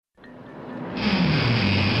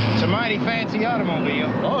mighty fancy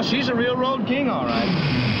automobile. Oh, she's a real road king, all right.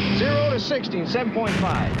 0 to 60 in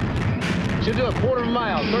 7.5. She'll do a quarter of a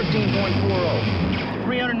mile, 13.40.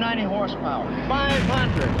 390 horsepower,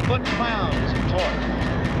 500 foot-pounds of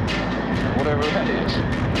torque. Whatever that is.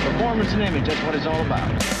 Performance and image, that's what it's all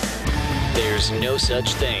about. There's no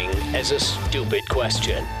such thing as a stupid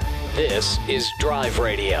question. This is Drive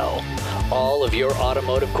Radio. All of your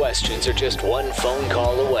automotive questions are just one phone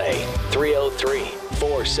call away.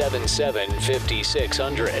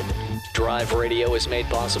 303-477-5600. Drive Radio is made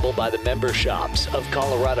possible by the member shops of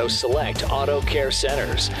Colorado Select Auto Care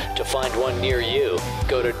Centers. To find one near you,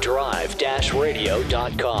 go to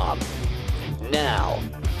drive-radio.com. Now,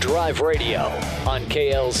 Drive Radio on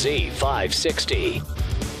KLZ 560.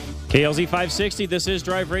 KLZ 560, this is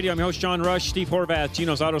Drive Radio. I'm your host, John Rush. Steve Horvath,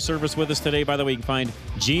 Geno's Auto Service with us today. By the way, you can find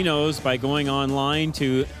Geno's by going online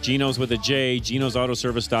to Geno's with a J,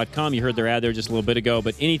 genosautoservice.com. You heard their ad there just a little bit ago,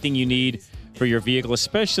 but anything you need for your vehicle,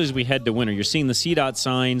 especially as we head to winter. You're seeing the CDOT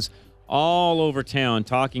signs all over town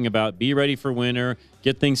talking about be ready for winter,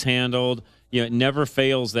 get things handled. You know, it never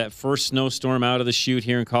fails that first snowstorm out of the chute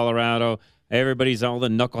here in Colorado. All the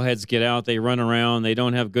knuckleheads get out. They run around. They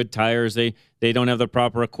don't have good tires. They don't have the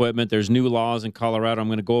proper equipment. There's new laws in Colorado I'm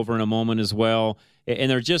going to go over in a moment as well.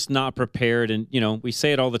 And they're just not prepared. And, you know, we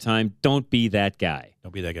say it all the time. Don't be that guy.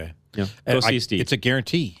 Don't be that guy. You know, go see Steve. It's a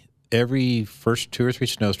guarantee. Every first 2 or 3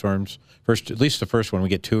 snowstorms, at least the first one, we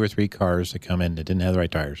get 2 or 3 cars that come in that didn't have the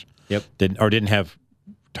right tires. Yep. Didn't have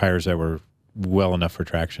tires that were well enough for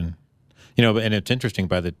traction. You know, and it's interesting,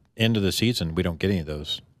 by the end of the season, we don't get any of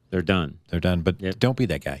those. They're done. But don't be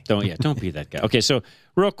that guy. Don't be that guy. Okay, so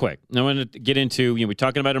real quick, I want to get into, we're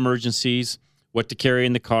talking about emergencies, what to carry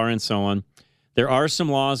in the car and so on. There are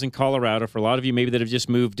some laws in Colorado for a lot of you maybe that have just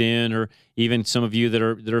moved in, or even some of you that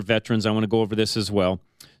are veterans. I want to go over this as well.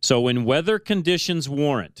 So when weather conditions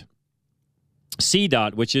warrant,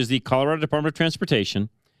 CDOT, which is the Colorado Department of Transportation,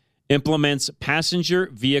 implements passenger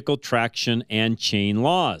vehicle traction and chain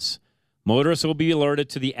laws. Motorists will be alerted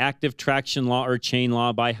to the active traction law or chain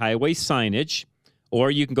law by highway signage,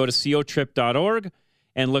 or you can go to cotrip.org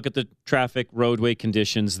and look at the traffic roadway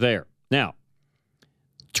conditions there. Now,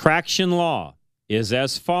 traction law is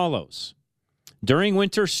as follows. During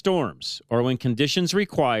winter storms or when conditions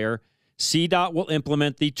require, CDOT will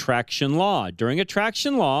implement the traction law. During a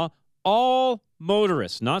traction law, all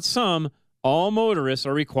motorists, not some, all motorists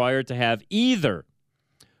are required to have either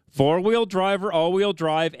four-wheel drive or all-wheel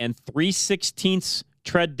drive and 3/16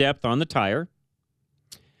 tread depth on the tire,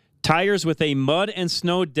 tires with a mud and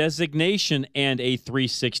snow designation and a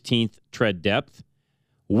 3/16 tread depth,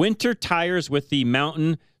 winter tires with the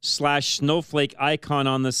mountain/snowflake icon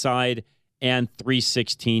on the side and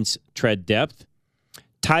 3/16 tread depth,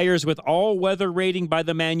 tires with all-weather rating by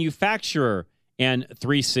the manufacturer and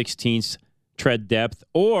 3/16 tread depth,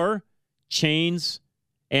 or chains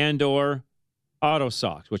and or auto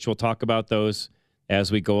socks, which we'll talk about those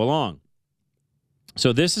as we go along.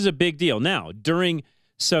 So this is a big deal. Now, during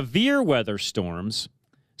severe weather storms,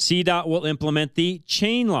 CDOT will implement the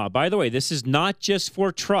chain law. By the way, this is not just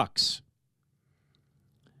for trucks.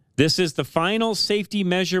 This is the final safety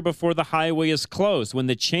measure before the highway is closed. When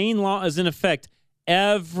the chain law is in effect,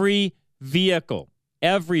 every vehicle,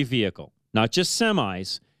 not just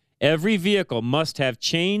semis, every vehicle must have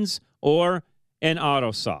chains or an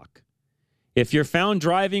auto sock. If you're found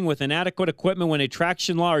driving with inadequate equipment when a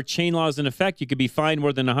traction law or chain law is in effect, you could be fined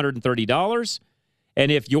more than $130.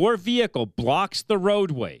 And if your vehicle blocks the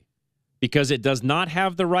roadway because it does not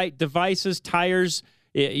have the right devices, tires,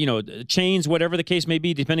 chains, whatever the case may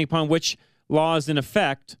be, depending upon which law is in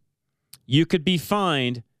effect, you could be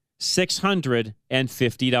fined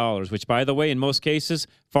 $650, which, by the way, in most cases,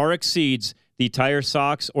 far exceeds the tire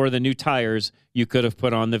socks or the new tires you could have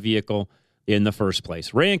put on the vehicle in the first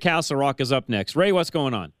place. Ray in Castle Rock is up next. Ray, what's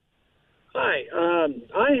going on? Hi.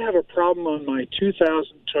 I have a problem on my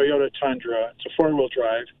 2000 Toyota Tundra. It's a four-wheel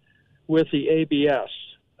drive with the ABS.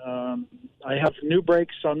 I have new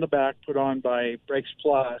brakes on the back put on by Brakes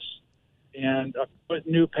Plus, and I put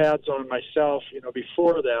new pads on myself,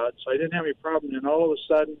 before that, so I didn't have any problem. And all of a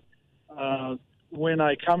sudden, when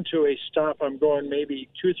I come to a stop, I'm going maybe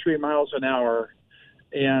 2-3 miles an hour,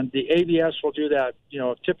 and the ABS will do that,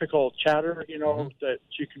 typical chatter, that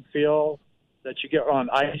you can feel that you get on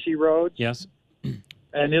icy roads. Yes.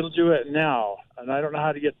 And it'll do it now, and I don't know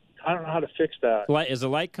how to fix that. Is the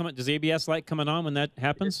light coming? Does ABS light coming on when that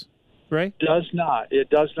happens, Ray? Does not. It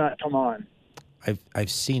does not come on.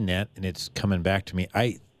 I've seen that, and it's coming back to me.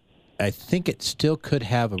 I think it still could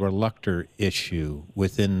have a reluctor issue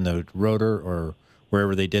within the rotor or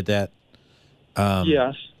wherever they did that.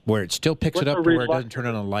 Yes. Where it still picks What's it up a to where it reluctor? doesn't turn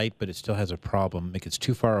on a light, but it still has a problem. Like it's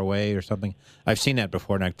too far away or something. I've seen that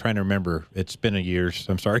before, and I'm trying to remember. It's been a year,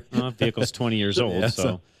 so I'm sorry. Vehicle's 20 years old, Yeah,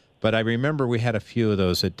 so. But I remember we had a few of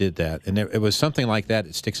those that did that, and it was something like that.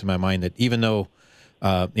 It sticks in my mind that even though,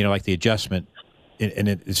 like the adjustment,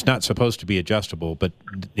 it's not supposed to be adjustable, but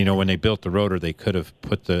when they built the rotor, they could have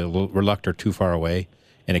put the reluctor too far away,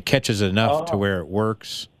 and it catches enough to where it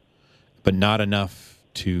works, but not enough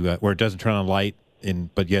to where it doesn't turn on light,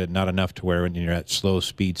 but yet not enough to where when you're at slow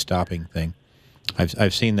speed stopping thing.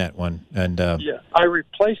 I've seen that one, and Yeah, I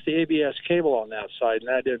replaced the ABS cable on that side, and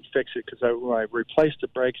that didn't fix it because when I replaced the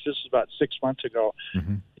brakes, this is about 6 months ago,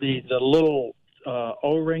 the little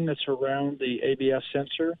O-ring that's around the ABS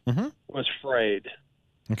sensor was frayed.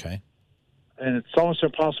 Okay. And it's almost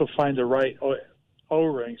impossible to find the right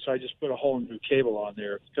O-ring, so I just put a whole new cable on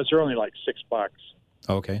there because they're only like $6.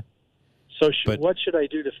 Okay. So what should I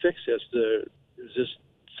do to fix this? Is this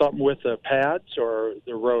something with the pads or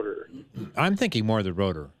the rotor? I'm thinking more of the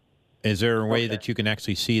rotor. Is there a way that you can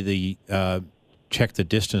actually see the check the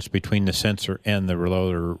distance between the sensor and the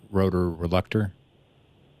rotor reluctor?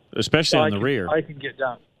 Especially on the rear. I can get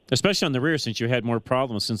down. Especially on the rear, since you had more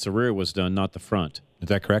problems since the rear was done, not the front. Is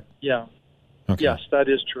that correct? Yeah. Okay. Yes, that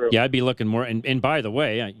is true. Yeah, I'd be looking more. And by the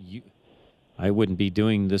way, I wouldn't be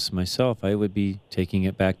doing this myself. I would be taking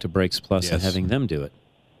it back to Brakes Plus and having them do it.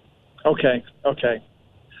 Okay.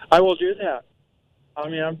 I will do that. I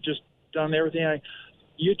mean, I've just done everything.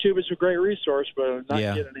 YouTube is a great resource, but I'm not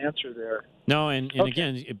getting an answer there. No, and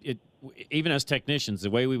again, even as technicians, the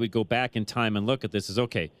way we would go back in time and look at this is,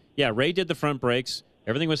 okay, yeah, Ray did the front brakes.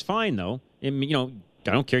 Everything was fine, though. And,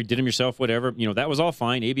 I don't care, you did them yourself, whatever. That was all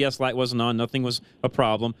fine. ABS light wasn't on. Nothing was a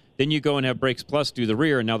problem. Then you go and have Brakes Plus do the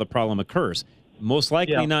rear, and now the problem occurs. Most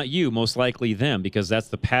likely not you, most likely them, because that's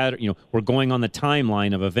the pattern. We're going on the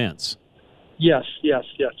timeline of events. Yes.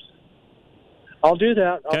 I'll do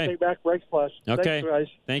that. Okay. I'll take back Brakes Plus. Okay. Thanks, guys.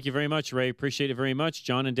 Thank you very much, Ray. Appreciate it very much.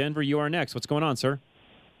 John in Denver, you are next. What's going on, sir?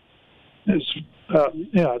 I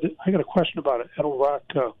got a question about an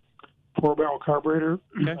Edelrock 4-barrel carburetor.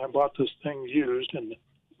 Okay. I bought this thing used and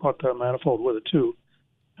bought the manifold with it too.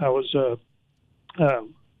 I was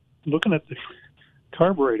looking at the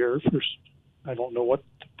carburetor. First, I don't know what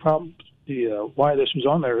the problem, why this was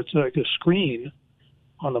on there. It's like a screen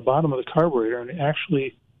on the bottom of the carburetor, and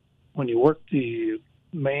actually, when you work the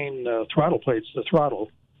main throttle plates, the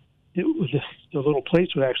little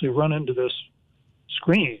plates would actually run into this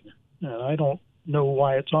screen, and I don't know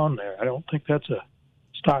why it's on there. I don't think that's a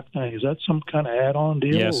stock thing. Is that some kind of add-on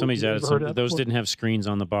deal? Yeah, somebody's added some. Those before? didn't have screens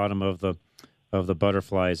on the bottom of the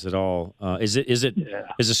butterflies at all. Is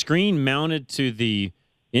a screen mounted to the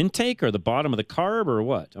intake or the bottom of the carb or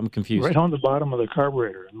what? I'm confused. Right on the bottom of the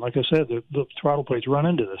carburetor, and like I said, the throttle plates run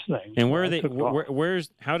into this thing. And where are they?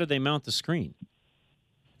 How did they mount the screen?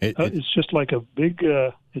 It's just like a big.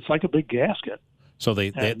 It's like a big gasket. So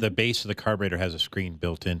the base of the carburetor has a screen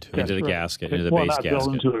built into it. Into the gasket, into the well, base not gasket.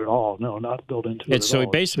 built into it at all. No, not built into it. It's so at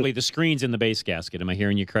all. basically the screen's in the base gasket. Am I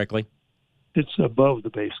hearing you correctly? It's above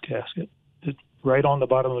the base gasket. It's right on the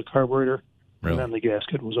bottom of the carburetor, Really? and then the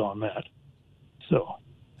gasket was on that. So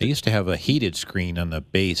They used to have a heated screen on the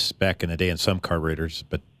base back in the day in some carburetors,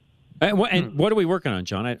 but And what are we working on,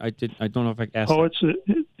 John? I don't know if I asked. Oh, it's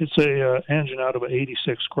a engine out of an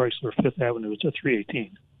 '86 Chrysler Fifth Avenue. It's a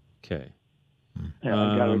 318. Okay. Yeah,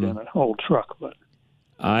 I got it in an old truck, but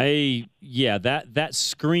that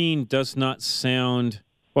screen does not sound.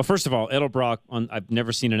 Well, first of all, Edelbrock. I've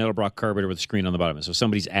never seen an Edelbrock carburetor with a screen on the bottom. So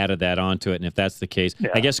somebody's added that onto it, and if that's the case,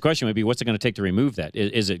 I guess the question would be, what's it going to take to remove that?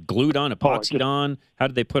 Is it glued on, epoxied on? How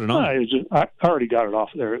did they put it on? I already got it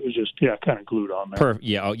off there. It was just kind of glued on there.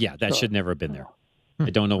 That should never have been there. I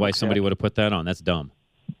don't know why somebody would have put that on. That's dumb.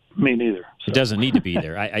 Me neither. It doesn't need to be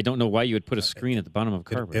there. I don't know why you would put a screen at the bottom of a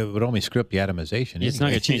carburetor. It would only screw up the atomization. It's not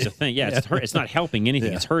going to change a thing. Yeah, it's not helping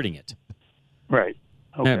anything. Yeah. It's hurting it. Right.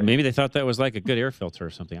 Okay. Maybe they thought that was like a good air filter or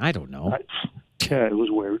something. I don't know. It was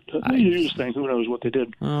weird. You just think, who knows what they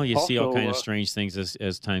did. Well, you see all kinds of strange things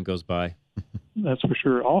as time goes by. That's for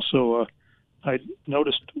sure. Also, I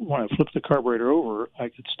noticed when I flipped the carburetor over, I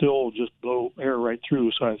could still just blow air right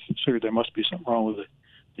through, so I figured there must be something wrong with the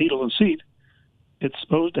needle and seat. It's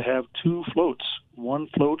supposed to have two floats. One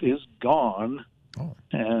float is gone. Oh.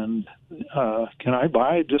 And can I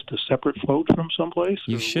buy just a separate float from someplace?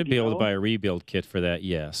 You should be able to buy a rebuild kit for that,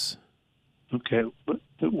 yes. Okay, but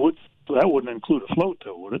that wouldn't include a float,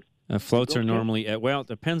 though, would it? Floats are normally it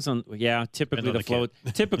depends on typically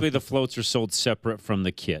the floats are sold separate from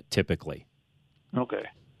the kit typically. Okay.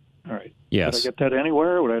 All right. Yes. Would I get that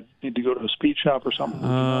anywhere? Would I need to go to a speed shop or something?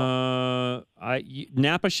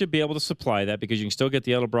 Napa should be able to supply that because you can still get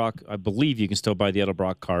the Edelbrock. I believe you can still buy the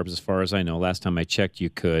Edelbrock carbs, as far as I know. Last time I checked, you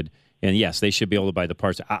could. And yes, they should be able to buy the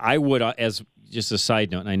parts. I would, as just a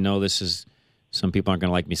side note, and I know this is, some people aren't going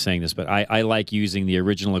to like me saying this, but I like using the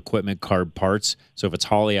original equipment carb parts. So if it's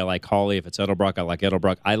Holley, I like Holley. If it's Edelbrock, I like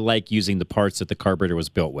Edelbrock. I like using the parts that the carburetor was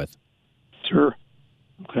built with. Sure.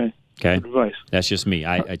 Okay. Good advice. That's just me.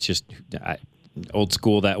 I old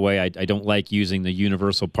school that way. I don't like using the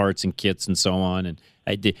universal parts and kits and so on. And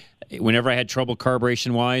I did, whenever I had trouble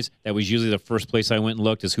carburation wise, that was usually the first place I went and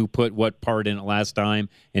looked, is who put what part in it last time.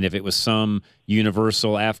 And if it was some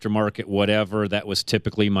universal aftermarket whatever, that was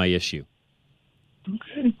typically my issue.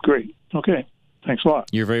 Okay, great. Okay, thanks a lot.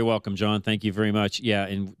 You're very welcome, John. Thank you very much. Yeah,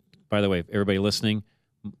 and by the way, everybody listening,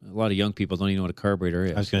 a lot of young people don't even know what a carburetor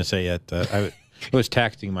is. I was going to say that. I was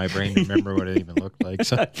taxing my brain to remember what it even looked like.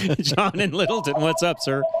 So. John in Littleton, what's up,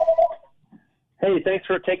 sir? Hey, thanks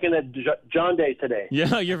for taking a John Day today.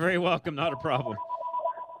 Yeah, you're very welcome. Not a problem.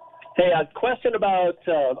 Hey, a question about,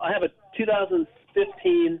 I have a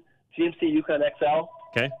 2015 GMC Yukon XL.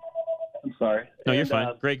 Okay. I'm sorry. No, you're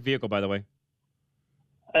fine. Great vehicle, by the way.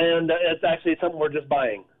 And it's actually something we're just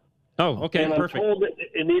buying. Oh, okay, and perfect. I'm told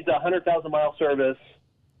it needs a 100,000-mile service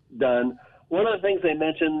done. One of the things they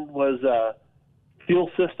mentioned was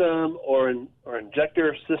fuel system or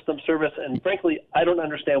injector system service, and frankly, I don't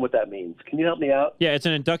understand what that means. Can you help me out? Yeah, it's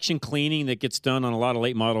an induction cleaning that gets done on a lot of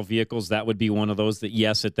late model vehicles. That would be one of those that,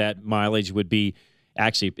 yes, at that mileage would be,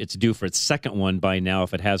 actually, it's due for its second one by now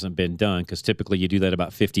if it hasn't been done, because typically you do that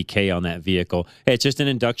about 50K on that vehicle. It's just an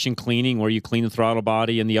induction cleaning where you clean the throttle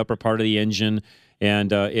body and the upper part of the engine,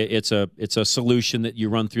 and it's a solution that you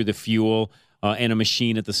run through the fuel and a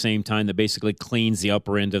machine at the same time that basically cleans the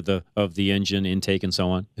upper end of the engine intake and so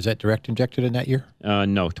on. Is that direct injected in that year?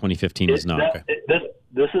 No, 2015 is not. Okay.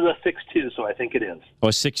 This is a 6.2, so I think it is.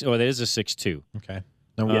 Oh, that is a 6.2. Okay.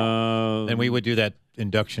 And we would do that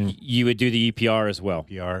induction. You would do the EPR as well.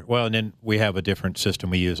 EPR. Well, and then we have a different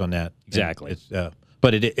system we use on that. Exactly.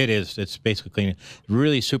 But it's basically cleaning.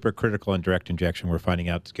 Really super critical in direct injection. We're finding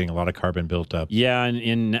out it's getting a lot of carbon built up. Yeah,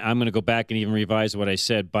 and I'm going to go back and even revise what I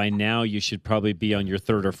said. By now, you should probably be on your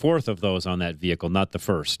third or fourth of those on that vehicle, not the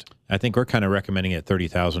first. I think we're kind of recommending it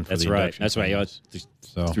 30,000 for the induction. That's right.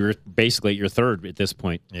 So you're basically at your third at this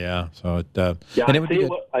point. Yeah. So I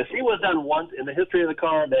see what's done once in the history of the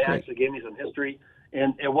car. They actually gave me some history.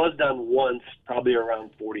 And it was done once, probably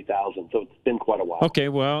around 40,000. So it's been quite a while. Okay,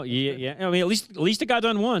 well, yeah. I mean, at least it got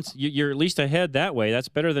done once. You're at least ahead that way. That's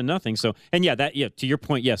better than nothing. So, and to your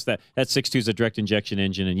point, yes, that 6.2 is a direct injection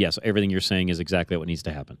engine, and yes, everything you're saying is exactly what needs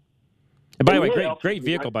to happen. And by the way, great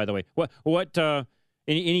vehicle. By the way, what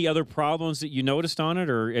any other problems that you noticed on it,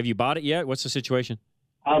 or have you bought it yet? What's the situation?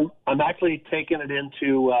 I'm actually taking it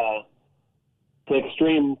into to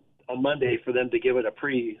Extreme on Monday for them to give it a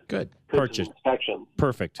purchase inspection.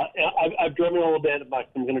 Perfect. I've driven a little bit.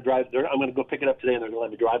 I'm going to drive. I'm going to go pick it up today, and they're going to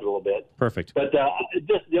let me drive it a little bit. Perfect. But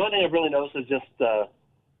just the only thing I've really noticed is just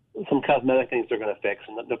some cosmetic things they're going to fix,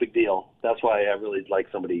 and no big deal. That's why I really like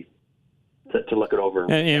somebody to look it over.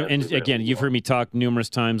 And again, you've heard me talk numerous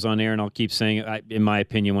times on air, and I'll keep saying it. In my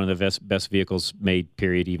opinion, one of the best vehicles made,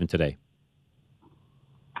 period, even today.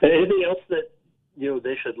 Anything else that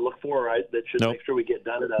they should look for, right? That should make sure we get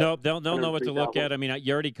done. They'll know what to look at. I mean,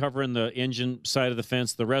 you're already covering the engine side of the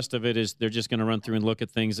fence. The rest of it is they're just going to run through and look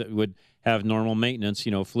at things that would have normal maintenance,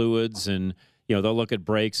 fluids, and they'll look at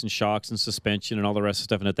brakes and shocks and suspension and all the rest of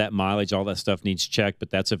stuff. And at that mileage, all that stuff needs checked.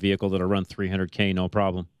 But that's a vehicle that'll run 300K, no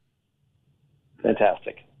problem.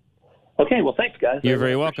 Fantastic. Okay, well, thanks, guys. You're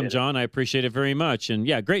very welcome, John. I appreciate it very much. And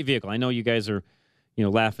yeah, great vehicle. I know you guys are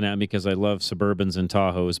laughing at me because I love Suburbans and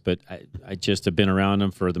Tahoes, but I just have been around them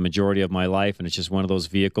for the majority of my life, and it's just one of those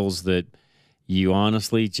vehicles that you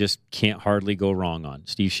honestly just can't hardly go wrong on.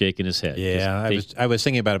 Steve's shaking his head. Yeah, I was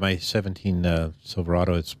thinking about it. My 17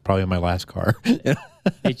 Silverado. It's probably my last car.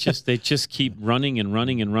 They just keep running and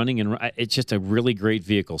running and running, and it's just a really great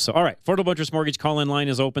vehicle. So, all right, Affordable Interest Mortgage call-in line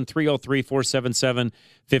is open,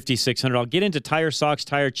 303-477-5600. I'll get into tire socks,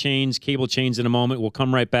 tire chains, cable chains in a moment. We'll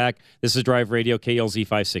come right back. This is Drive Radio, KLZ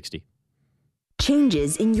 560.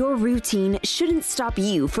 Changes in your routine shouldn't stop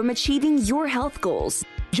you from achieving your health goals.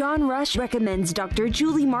 John Rush recommends Dr.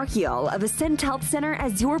 Julie Marchiol of Ascent Health Center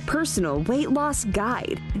as your personal weight loss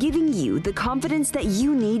guide, giving you the confidence that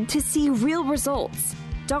you need to see real results.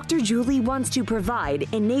 Dr. Julie wants to provide,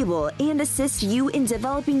 enable, and assist you in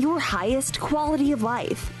developing your highest quality of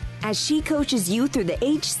life. As she coaches you through the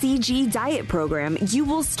HCG diet program, you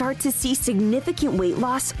will start to see significant weight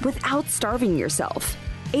loss without starving yourself.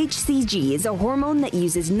 HCG is a hormone that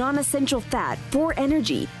uses non-essential fat for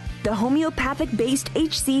energy. The homeopathic-based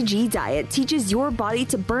HCG diet teaches your body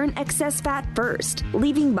to burn excess fat first,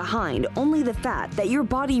 leaving behind only the fat that your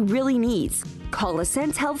body really needs. Call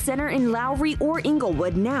Ascent Health Center in Lowry or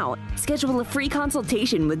Inglewood now. Schedule a free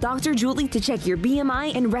consultation with Dr. Julie to check your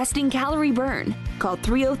BMI and resting calorie burn. Call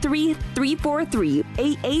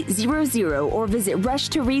 303-343-8800 or visit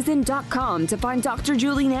rushtoreason.com to find Dr.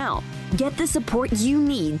 Julie now. Get the support you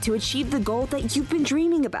need to achieve the goal that you've been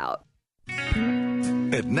dreaming about.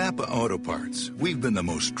 At Napa Auto Parts, we've been the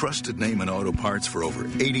most trusted name in auto parts for over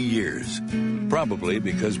 80 years. Probably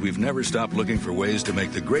because we've never stopped looking for ways to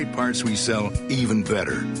make the great parts we sell even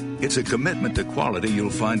better. It's a commitment to quality you'll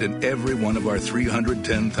find in every one of our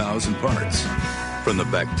 310,000 parts. From the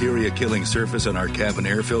bacteria-killing surface on our cabin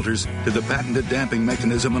air filters, to the patented damping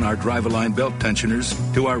mechanism on our drive-align belt tensioners,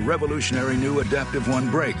 to our revolutionary new Adaptive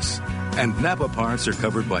One brakes. And Napa parts are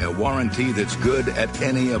covered by a warranty that's good at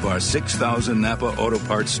any of our 6,000 Napa Auto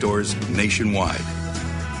Parts stores nationwide.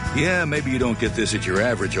 Yeah, maybe you don't get this at your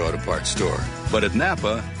average auto parts store, but at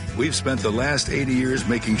Napa, we've spent the last 80 years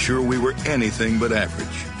making sure we were anything but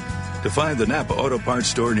average. To find the Napa Auto Parts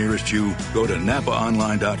store nearest you, go to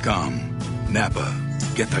NapaOnline.com. Napa,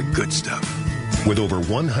 get the good stuff. With over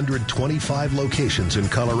 125 locations in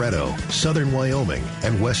Colorado, southern Wyoming,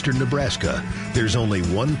 and western Nebraska, there's only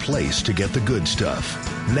one place to get the good stuff.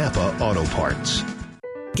 Napa Auto Parts.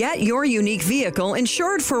 Get your unique vehicle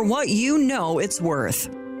insured for what you know it's worth.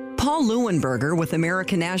 Paul Leuenberger with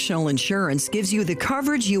American National Insurance gives you the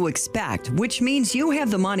coverage you expect, which means you have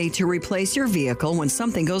the money to replace your vehicle when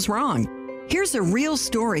something goes wrong. Here's a real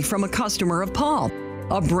story from a customer of Paul.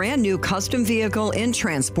 A brand new custom vehicle in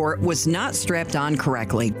transport was not strapped on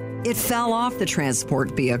correctly. It fell off the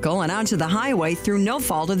transport vehicle and onto the highway through no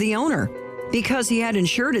fault of the owner. Because he had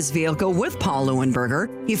insured his vehicle with Paul Leuenberger,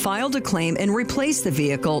 he filed a claim and replaced the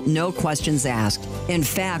vehicle, no questions asked. In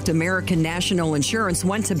fact, American National Insurance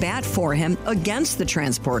went to bat for him against the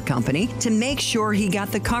transport company to make sure he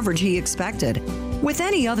got the coverage he expected. With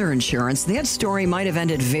any other insurance, that story might have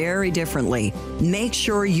ended very differently. Make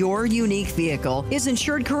sure your unique vehicle is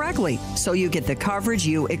insured correctly so you get the coverage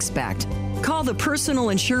you expect. Call the personal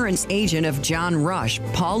insurance agent of John Rush,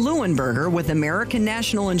 Paul Leuenberger with American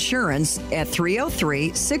National Insurance at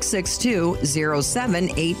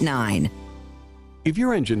 303-662-0789. If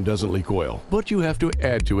your engine doesn't leak oil, but you have to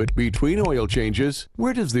add to it between oil changes,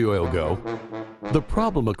 where does the oil go? The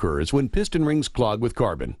problem occurs when piston rings clog with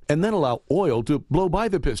carbon and then allow oil to blow by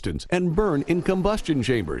the pistons and burn in combustion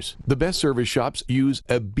chambers. The best service shops use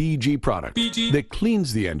a BG product that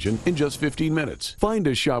cleans the engine in just 15 minutes. Find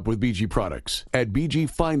a shop with BG products at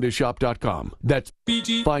bgfindashop.com. That's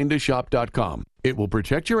bgfindashop.com. It will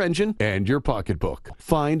protect your engine and your pocketbook.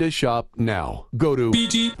 Find a shop now. Go to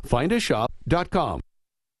bgfindashop.com.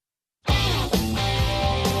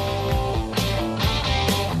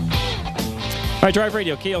 All right, Drive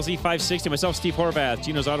Radio, KLZ 560. Myself, Steve Horvath.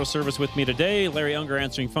 Gino's Auto Service with me today. Larry Unger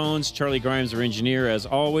answering phones. Charlie Grimes, our engineer, as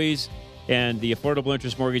always. And the Affordable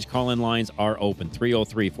Interest Mortgage call-in lines are open.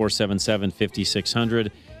 303-477-5600.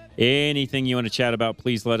 Anything you want to chat about,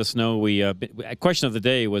 please let us know. A question of the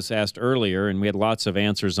day was asked earlier, and we had lots of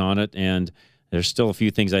answers on it. And there's still a few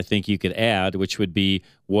things I think you could add, which would be,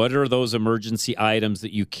 what are those emergency items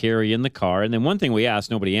that you carry in the car? And then one thing we asked,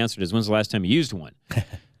 nobody answered, is when's the last time you used one?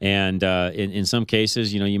 And in some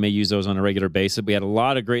cases, you may use those on a regular basis. We had a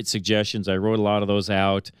lot of great suggestions. I wrote a lot of those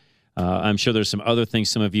out. I'm sure there's some other things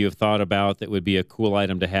some of you have thought about that would be a cool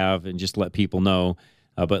item to have, and just let people know.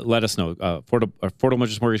 But let us know. Affordable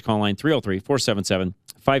Interest Mortgage call line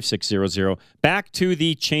 303-477-5600. Back to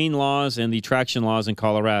the chain laws and the traction laws in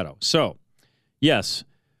Colorado. So, yes,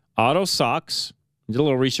 auto socks. I did a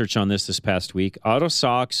little research on this past week. Auto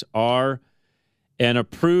socks are an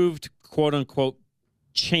approved, quote-unquote,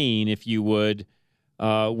 chain, if you would,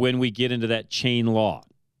 when we get into that chain law.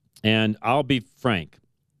 And I'll be frank.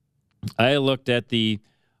 I looked at the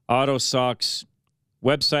Auto Socks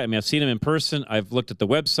website. I mean, I've seen them in person. I've looked at the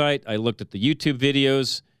website. I looked at the YouTube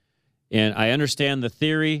videos, and I understand the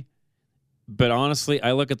theory. But honestly,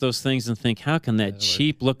 I look at those things and think, how can that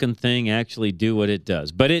cheap-looking thing actually do what it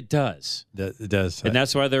does? But it does. It does. And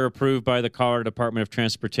that's why they're approved by the Colorado Department of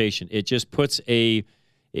Transportation. It just puts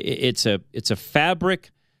it's a fabric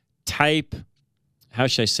type. How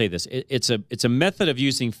should I say this? It's a method of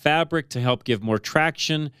using fabric to help give more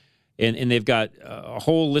traction, and they've got a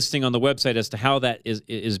whole listing on the website as to how that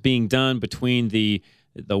is being done, between the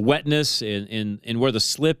wetness and where the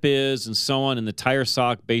slip is and so on. And the tire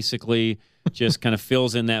sock basically just kind of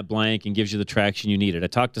fills in that blank and gives you the traction you needed. I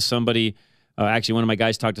talked to somebody Actually, one of my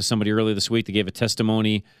guys talked to somebody earlier this week that gave a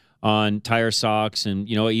testimony on tire socks and,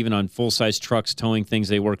 even on full-size trucks towing things,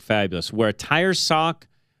 they work fabulous. Where a tire sock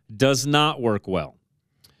does not work well.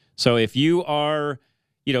 So if you are,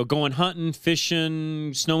 going hunting,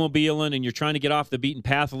 fishing, snowmobiling, and you're trying to get off the beaten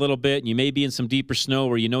path a little bit, and you may be in some deeper snow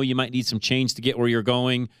where you might need some change to get where you're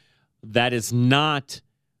going, that is not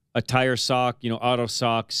a tire sock, auto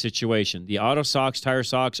sock situation. The auto socks, tire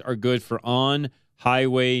socks are good for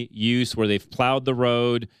on-highway use where they've plowed the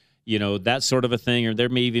road, that sort of a thing, or there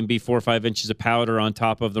may even be 4 or 5 inches of powder on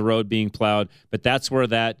top of the road being plowed, but that's where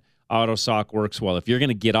that auto sock works well. If you're going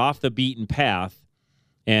to get off the beaten path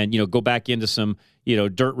and, go back into some,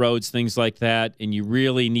 dirt roads, things like that, and you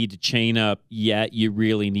really need to chain up, you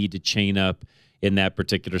really need to chain up in that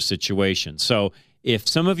particular situation. So if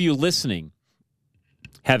some of you listening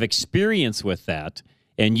have experience with that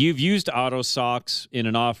and you've used auto socks in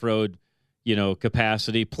an off-road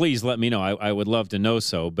capacity, please let me know. I would love to know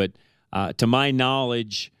so. But to my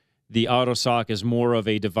knowledge, the auto sock is more of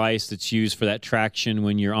a device that's used for that traction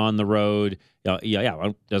when you're on the road.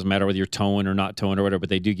 It doesn't matter whether you're towing or not towing or whatever, but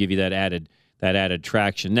they do give you that added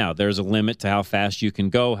traction. Now, there's a limit to how fast you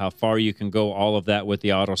can go, how far you can go, all of that with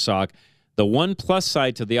the auto sock. The one plus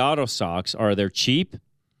side to the auto socks are they're cheap,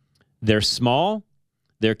 they're small,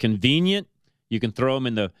 they're convenient. You can throw them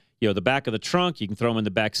in the back of the trunk. You can throw them in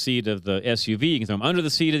the back seat of the SUV. You can throw them under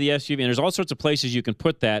the seat of the SUV. And there's all sorts of places you can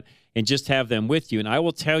put that and just have them with you. And I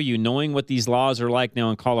will tell you, knowing what these laws are like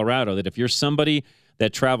now in Colorado, that if you're somebody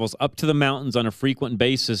that travels up to the mountains on a frequent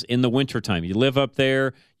basis in the wintertime, you live up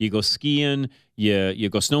there, you go skiing, you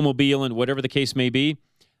go snowmobiling, whatever the case may be,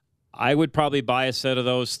 I would probably buy a set of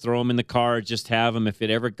those, throw them in the car, just have them. If it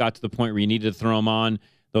ever got to the point where you needed to throw them on,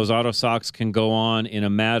 those auto socks can go on in a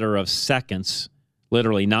matter of seconds,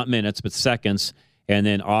 literally not minutes, but seconds, and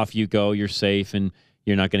then off you go. You're safe, and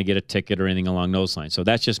you're not going to get a ticket or anything along those lines. So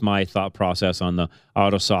that's just my thought process on the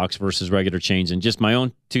auto socks versus regular chains. And just my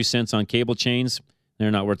own 2 cents on cable chains,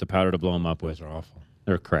 they're not worth the powder to blow them up with. They're awful.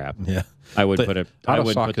 They're crap. Yeah. I would put those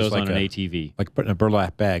like on an ATV. Like putting a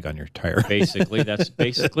burlap bag on your tire. Basically,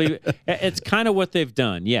 it's kind of what they've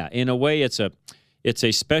done. Yeah, in a way, it's a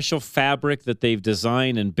special fabric that they've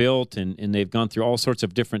designed and built, and they've gone through all sorts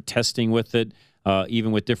of different testing with it,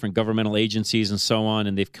 even with different governmental agencies and so on,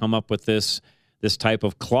 and they've come up with this type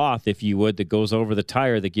of cloth, if you would, that goes over the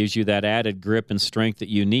tire that gives you that added grip and strength that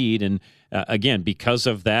you need. And again, because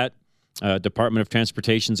of that, Department of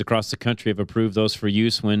Transportations across the country have approved those for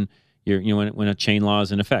use when when a chain law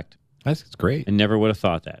is in effect. That's great. I never would have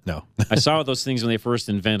thought that. No. I saw those things when they first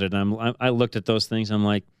invented them. I looked at those things. I'm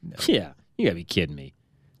like, yeah, you got to be kidding me.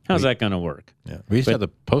 How's that going to work? Yeah. We used to have the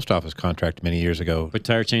post office contract many years ago. Put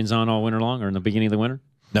tire chains on all winter long or in the beginning of the winter?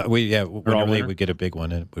 No, whenever they would get a big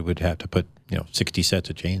one, we would have to put 60 sets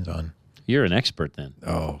of chains on. You're an expert then.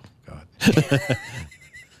 Oh, God.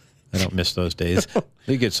 I don't miss those days.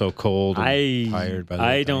 They get so cold and tired by the time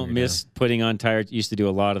I don't miss putting on tires. Used to do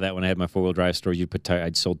a lot of that when I had my four-wheel drive store.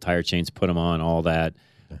 I'd sold tire chains, put them on, all that.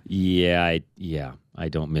 Yeah, I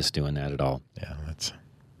don't miss doing that at all. Yeah,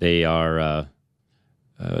 they are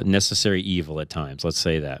necessary evil at times. Let's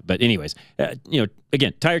say that. But anyways,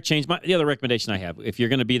 again, tire chains. The other recommendation I have, if you're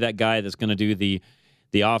going to be that guy that's going to do the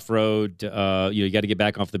off-road, you got to get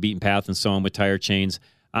back off the beaten path and so on with tire chains.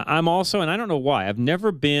 I'm also, and I don't know why, I've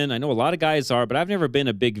never been, I know a lot of guys are, but I've never been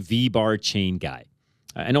a big V-bar chain guy.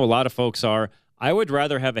 I know a lot of folks are. I would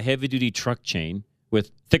rather have a heavy-duty truck chain with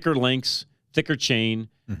thicker links, thicker chain.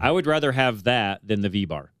 Mm-hmm. I would rather have that than the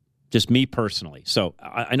V-bar, just me personally. So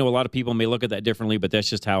I know a lot of people may look at that differently, but that's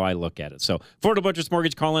just how I look at it. So Florida Buttress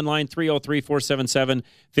Mortgage call-in line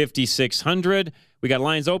 303-477-5600. We got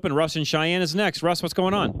lines open. Russ and Cheyenne is next. Russ, what's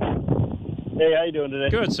going on? Hey, how you doing today?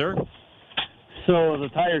 Good, sir. So the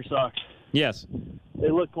tire socks. Yes. They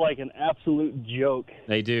look like an absolute joke.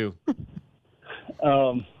 They do.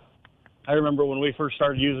 I remember when we first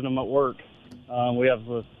started using them at work. We have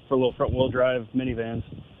for little front-wheel drive minivans,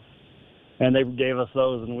 and they gave us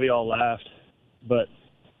those, and we all laughed. But,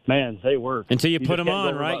 man, they work. Until you put them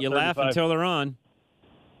on, right? You laugh until they're on.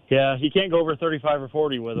 Yeah, you can't go over 35 or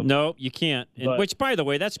 40 with them. No, you can't. Which, by the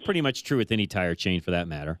way, that's pretty much true with any tire chain for that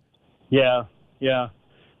matter. Yeah.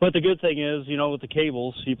 But the good thing is, with the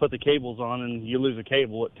cables, you put the cables on and you lose a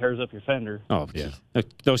cable, it tears up your fender. Oh, yeah.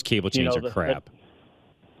 Those cable chains are crap.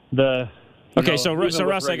 Okay, so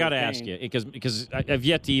Russ, I got to ask you, because I've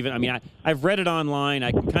yet to even, I've read it online.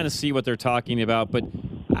 I can kind of see what they're talking about, but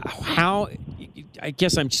how, I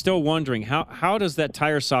guess I'm still wondering, how does that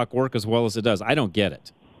tire sock work as well as it does? I don't get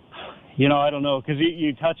it. I don't know, because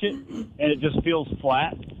you touch it and it just feels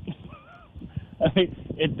flat.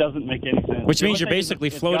 it doesn't make any sense. Which means you're basically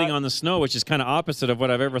floating on the snow, which is kind of opposite of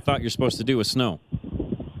what I've ever thought you're supposed to do with snow.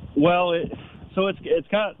 Well, it's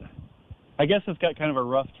got, I guess it's got kind of a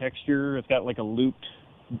rough texture. It's got like a looped.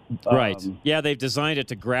 Right. Yeah, they've designed it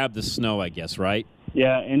to grab the snow, I guess, right?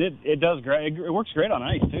 Yeah, and it does. It works great on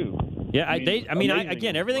ice too. Yeah,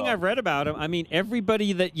 again, everything I've read about them. I mean,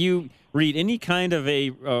 everybody that you read any kind of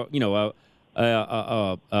what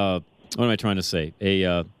am I trying to say?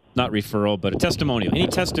 Not referral, but a testimonial. Any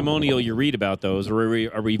testimonial you read about those, or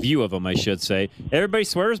a review of them, I should say, everybody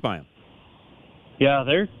swears by them. Yeah,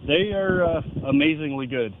 they are amazingly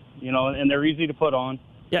good. And they're easy to put on.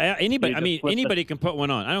 Yeah, anybody can put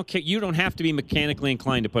one on. I don't care. You don't have to be mechanically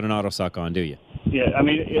inclined to put an AutoSock on, do you? Yeah, I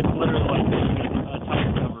mean, it's literally like a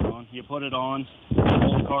tire cover on. You put it on,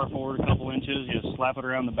 hold the car forward a couple inches, you slap it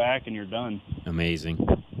around the back, and you're done. Amazing.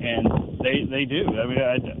 And they do. I mean,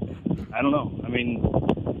 I don't know. I mean,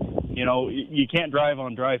 you can't drive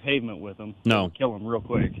on dry pavement with them. No. It'll kill them real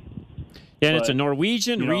quick. Yeah, and it's a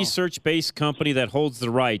Norwegian research-based company that holds the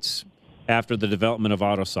rights after the development of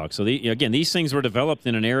AutoSock. So, these things were developed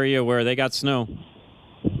in an area where they got snow.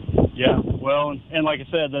 Yeah, well, and like I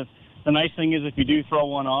said, the nice thing is if you do throw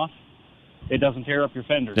one off, it doesn't tear up your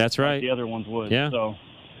fenders. That's right. Like the other ones would. Yeah. So,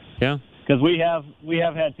 yeah. Because we have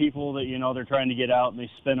had people that, they're trying to get out and they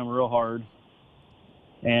spin them real hard,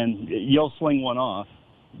 and you'll sling one off.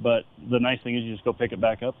 But the nice thing is you just go pick it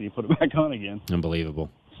back up and you put it back on again. Unbelievable.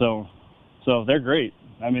 So they're great.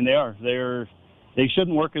 I mean, they are. They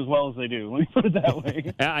shouldn't work as well as they do. Let me put it that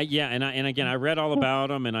way. And again, I read all about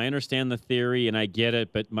them, and I understand the theory, and I get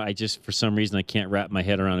it, but I just, for some reason, I can't wrap my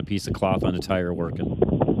head around a piece of cloth on a tire working.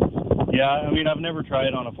 Yeah, I mean, I've never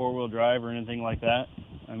tried on a four-wheel drive or anything like that.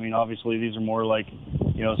 I mean, obviously, these are more like,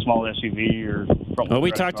 small SUV or front-wheel Well,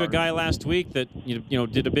 we drive talked to a cars. guy last week that,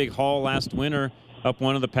 did a big haul last winter up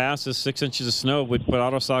one of the passes, 6 inches of snow, would put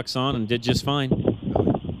AutoSocks on and did just fine.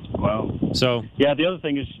 Wow. So yeah, the other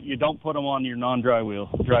thing is you don't put them on your drive wheels.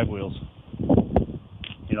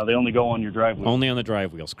 They only go on your drive wheels. Only on the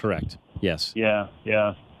drive wheels, correct? Yes. Yeah.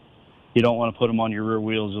 You don't want to put them on your rear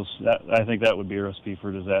wheels. I think that would be a recipe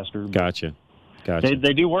for disaster. Gotcha.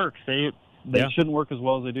 They do work. They shouldn't work as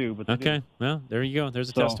well as they do, but they do. Well, there you go. There's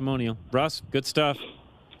a testimonial. Russ, good stuff.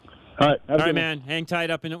 All right, man. Hang tight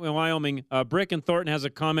up in Wyoming. Brick and Thornton has a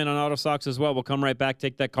comment on AutoSocks as well. We'll come right back.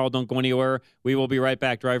 Take that call. Don't go anywhere. We will be right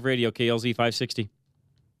back. Drive Radio, KLZ 560.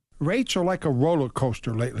 Rates are like a roller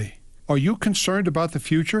coaster lately. Are you concerned about the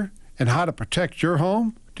future and how to protect your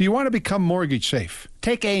home? Do you want to become mortgage safe?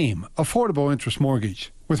 Take AIM, Affordable Interest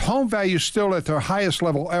Mortgage. With home values still at their highest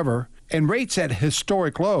level ever and rates at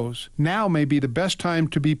historic lows, now may be the best time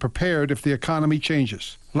to be prepared if the economy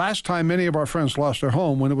changes. Last time, many of our friends lost their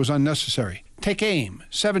home when it was unnecessary. Take AIM,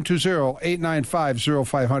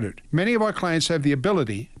 720-895-0500. Many of our clients have the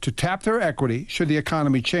ability to tap their equity should the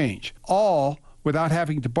economy change, all without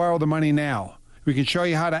having to borrow the money now. We can show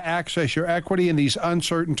you how to access your equity in these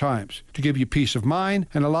uncertain times to give you peace of mind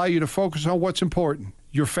and allow you to focus on what's important,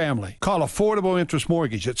 your family. Call Affordable Interest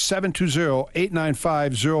Mortgage at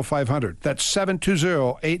 720-895-0500. That's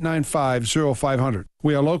 720-895-0500.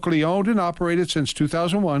 We are locally owned and operated since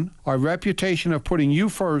 2001. Our reputation of putting you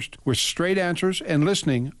first with straight answers and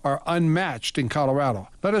listening are unmatched in Colorado.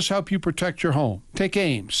 Let us help you protect your home. Take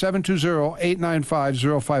AIM,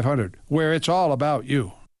 720-895-0500, where it's all about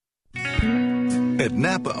you. At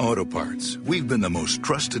Napa Auto Parts, we've been the most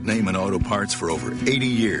trusted name in auto parts for over 80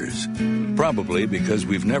 years. Probably because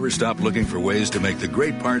we've never stopped looking for ways to make the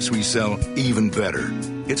great parts we sell even better.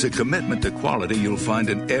 It's a commitment to quality you'll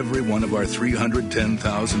find in every one of our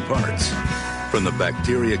 310,000 parts. From the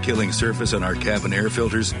bacteria-killing surface on our cabin air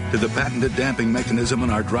filters, to the patented damping mechanism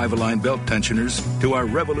on our drive-align belt tensioners, to our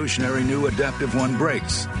revolutionary new Adaptive One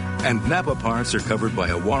brakes. And Napa parts are covered by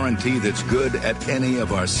a warranty that's good at any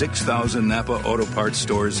of our 6,000 Napa Auto Parts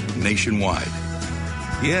stores nationwide.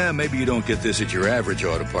 Yeah, maybe you don't get this at your average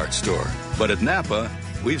auto parts store, but at Napa,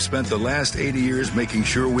 we've spent the last 80 years making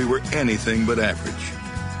sure we were anything but average.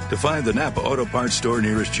 To find the Napa Auto Parts store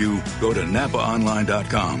nearest you, go to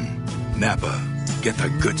NapaOnline.com. Napa, get the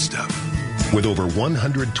good stuff. With over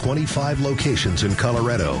 125 locations in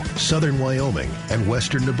Colorado, southern Wyoming, and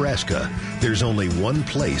western Nebraska, there's only one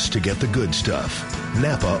place to get the good stuff: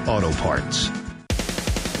 Napa Auto Parts.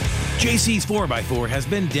 JC's 4x4 has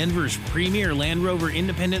been Denver's premier Land Rover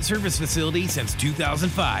independent service facility since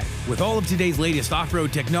 2005. With all of today's latest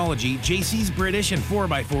off-road technology, JC's British and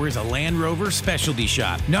 4x4 is a Land Rover specialty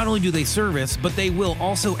shop. Not only do they service, but they will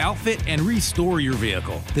also outfit and restore your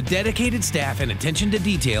vehicle. The dedicated staff and attention to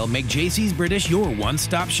detail make JC's British your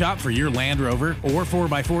one-stop shop for your Land Rover or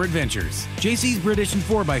 4x4 adventures. JC's British and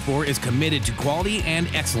 4x4 is committed to quality and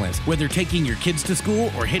excellence, whether taking your kids to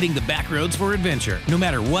school or hitting the back roads for adventure. No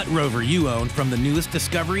matter what Rover you own, from the newest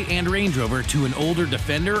Discovery and Range Rover to an older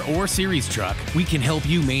Defender or Series truck, we can help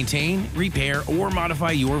you maintain, repair, or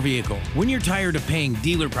modify your vehicle. When you're tired of paying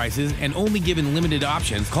dealer prices and only given limited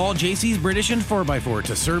options, call JC's British and 4x4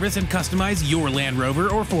 to service and customize your Land Rover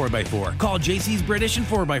or 4x4. Call JC's British and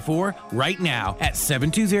 4x4 right now at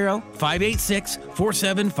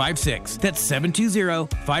 720-586-4756. That's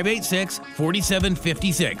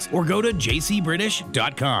 720-586-4756. Or go to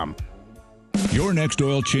jcbritish.com. Your next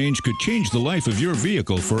oil change could change the life of your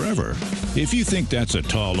vehicle forever. If you think that's a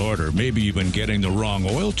tall order, maybe you've been getting the wrong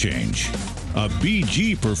oil change. A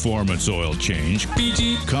BG Performance oil change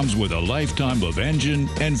comes with a lifetime of engine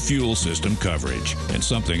and fuel system coverage. And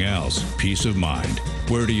something else, peace of mind.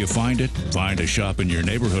 Where do you find it? Find a shop in your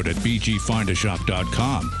neighborhood at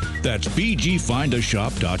bgfindashop.com. That's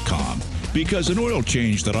bgfindashop.com. Because an oil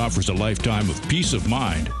change that offers a lifetime of peace of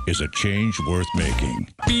mind is a change worth making.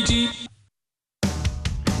 BG.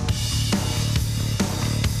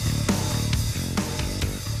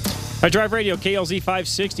 Our Drive Radio, KLZ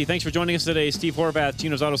 560. Thanks for joining us today. Steve Horvath,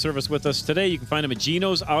 Geno's Auto Service, with us today. You can find him at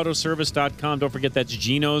genosautoservice.com. Don't forget that's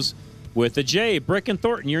Geno's with a J. Brick and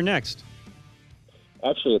Thornton, you're next.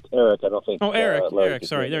 Actually, it's Eric. I don't think. Oh, Eric.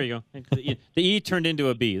 Sorry, there you go. The E turned into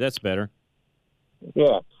a B. That's better.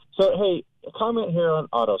 Yeah. So, hey, a comment here on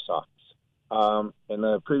auto socks. And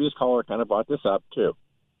the previous caller kind of brought this up, too.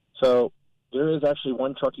 So, there is actually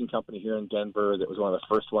one trucking company here in Denver that was one of the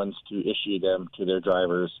first ones to issue them to their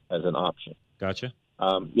drivers as an option. Gotcha.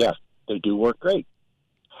 Yeah, they do work great.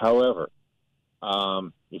 However,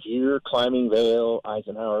 if you're climbing Vail,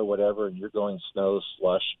 Eisenhower, whatever, and you're going snow,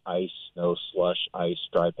 slush, ice,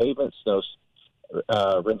 dry pavement, snow,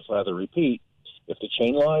 rinse, lather, repeat, if the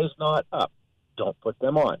chain law is not up, don't put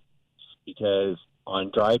them on. Because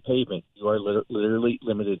on dry pavement, you are literally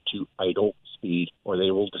limited to idle speed or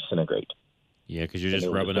they will disintegrate. Yeah, because you're just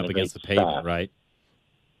rubbing up against the pavement, fast. right?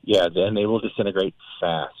 Yeah, then they will disintegrate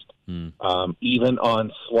fast. Even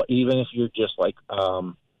if you're just like,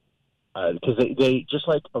 because they just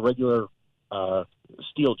like a regular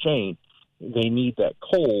steel chain, they need that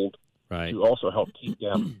cold to also help keep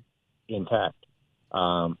them intact.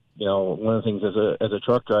 One of the things as a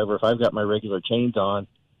truck driver, if I've got my regular chains on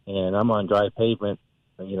and I'm on dry pavement,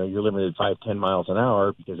 you're limited 5-10 miles an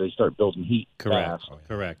hour because they start building heat fast.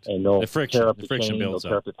 Correct. And they'll the friction, tear up the the friction chain, builds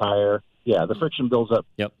they'll tear up. up the tire. Yeah, the friction builds up.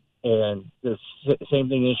 Yep. And the same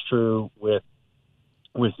thing is true with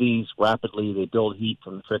these. Rapidly, they build heat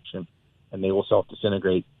from the friction, and they will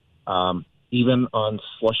self-disintegrate. Even on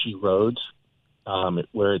slushy roads,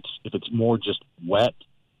 where if it's more just wet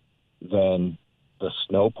than the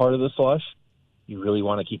snow part of the slush, you really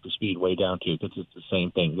want to keep the speed way down too, because it's the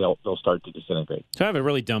same thing. They'll start to disintegrate. So I have a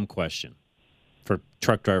really dumb question for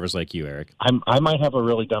truck drivers like you, Eric. I might have a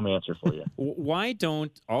really dumb answer for you. Why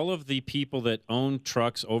don't all of the people that own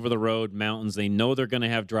trucks over the road, mountains, they know they're going to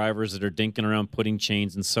have drivers that are dinking around putting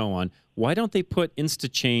chains and so on. Why don't they put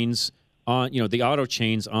Insta chains on, the auto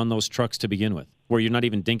chains on those trucks to begin with, where you're not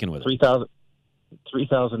even dinking with it?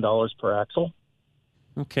 $3,000 per axle.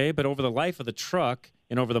 Okay, but over the life of the truck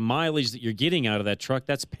and over the mileage that you're getting out of that truck,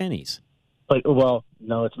 that's pennies. But, well,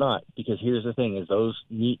 no, it's not, because here's the thing, is those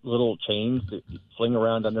neat little chains that fling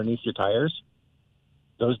around underneath your tires,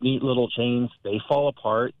 those neat little chains, they fall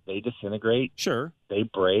apart, they disintegrate. Sure. They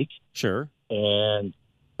break. Sure. And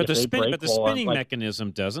But the spinning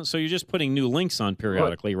mechanism doesn't, so you're just putting new links on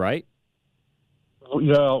periodically, right?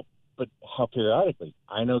 But how periodically?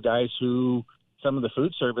 I know guys some of the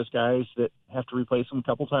food service guys that have to replace them a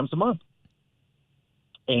couple times a month.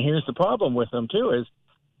 And here's the problem with them, too, is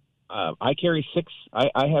I carry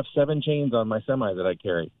I have 7 chains on my semi that I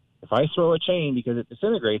carry. If I throw a chain because it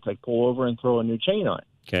disintegrates, I pull over and throw a new chain on.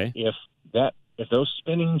 Okay. If those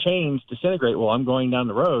spinning chains disintegrate while I'm going down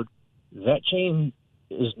the road, that chain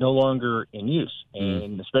is no longer in use.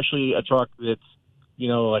 And especially a truck that's,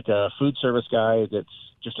 like a food service guy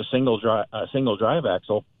that's just a single drive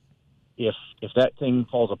axle, if that thing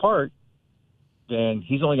falls apart, then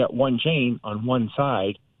he's only got one chain on one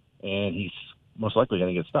side, and he's most likely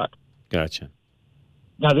going to get stuck. Gotcha.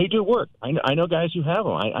 Now, they do work. I know guys who have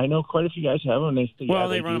them. I know quite a few guys who have them.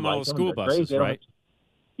 They run them all with school buses, right?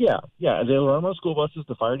 Yeah. They run them on school buses.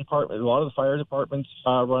 The fire department, a lot of the fire departments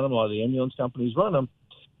run them. A lot of the ambulance companies run them.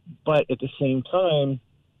 But at the same time,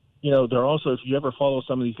 they're also, if you ever follow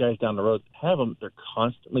some of these guys down the road, they're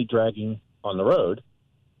constantly dragging on the road.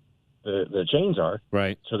 The chains are.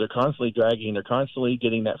 Right. So they're constantly dragging. They're constantly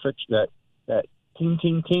getting that friction, that ting,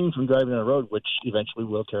 ting, ting from driving on the road, which eventually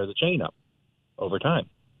will tear the chain up over time.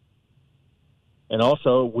 And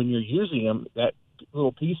also, when you're using them, that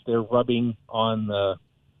little piece they're rubbing on the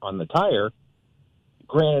tire,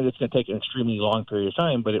 granted, it's going to take an extremely long period of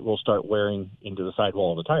time, but it will start wearing into the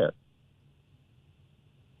sidewall of the tire.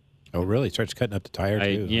 Oh, really? It starts cutting up the tire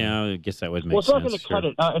too? Yeah, I guess that would make sense. sense. Well,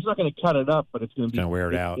 it's not going to cut it up, but it's going to wear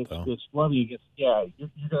it out. It's rubbing against. Yeah, you're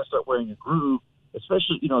going to start wearing a groove.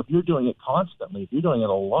 Especially, if you're doing it constantly, if you're doing it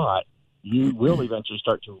a lot, you will eventually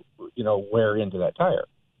start to, wear into that tire.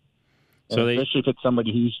 So especially if it's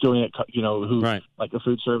somebody who's doing it, who's right. like a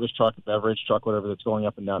food service truck, a beverage truck, whatever, that's going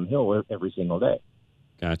up and down the hill every single day.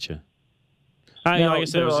 Gotcha. Now, like I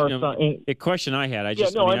said, it was a question I had.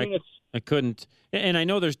 I couldn't. And I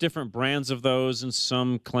know there's different brands of those, and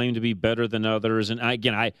some claim to be better than others. And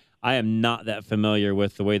I am not that familiar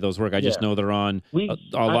with the way those work. I just know they're on a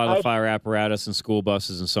lot of the fire apparatus and school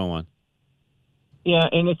buses and so on. Yeah,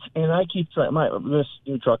 and I keep trying. This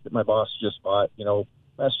new truck that my boss just bought,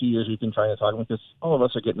 last few years we've been trying to talk about this. All of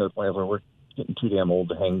us are getting to the point where we're getting too damn old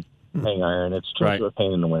to hang iron. It's too much of a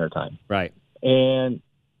pain in the wintertime. Right. And,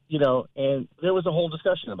 and there was a whole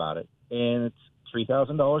discussion about it. And it's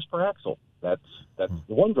 $3,000 per axle. That's the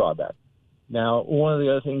one drawback. Now, one of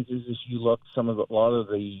the other things is if you look, a lot of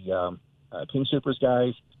the King Supers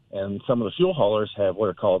guys and some of the fuel haulers have what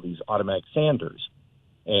are called these automatic sanders.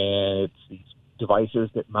 And it's these devices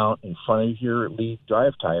that mount in front of your lead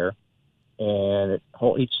drive tire, and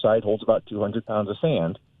each side holds about 200 pounds of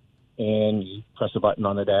sand. And you press a button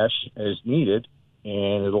on the dash as needed,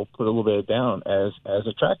 and it'll put a little bit down as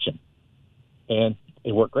a traction. And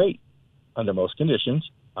it worked great under most conditions.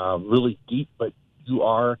 Really deep, but you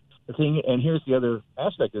are the thing. And here's the other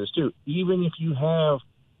aspect of this too. Even if you have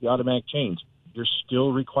the automatic chains, you're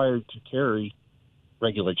still required to carry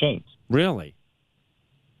regular chains. Really?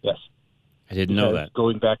 Yes. I didn't know that.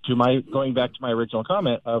 Going back to my original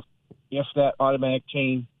comment of if that automatic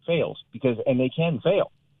chain fails, and they can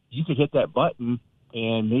fail, you could hit that button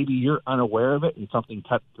and maybe you're unaware of it and something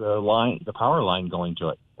cut the power line going to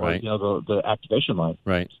it, right? The activation line,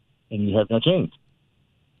 right? And you have no chains.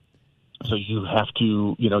 So you have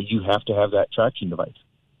to have that traction device.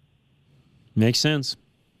 Makes sense.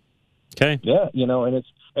 Okay. Yeah, and it's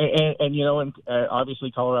and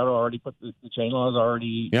obviously Colorado already put the chain laws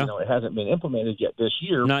already. Yeah. It hasn't been implemented yet this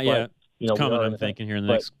year. Not yet. It's coming. I'm thinking here in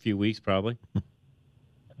the next few weeks, probably.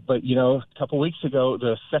 But a couple weeks ago,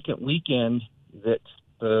 the second weekend in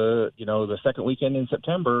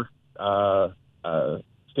September,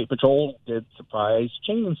 State Patrol did surprise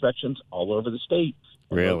chain inspections all over the state.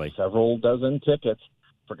 Really? Several dozen tickets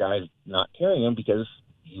for guys not carrying them because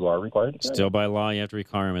you are required to carry Still them. by law, you have to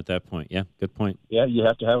require them at that point. Yeah, good point. Yeah, you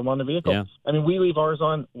have to have them on the vehicle. Yeah. I mean, we leave ours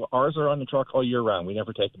on. Ours are on the truck all year round. We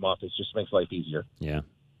never take them off. It just makes life easier. Yeah.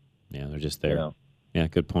 Yeah, they're just there. Yeah,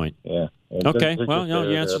 good point. Yeah. And okay. they're Well,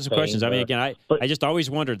 you answered some questions. I mean, again, I just always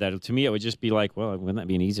wondered that. To me, it would just be like, well, wouldn't that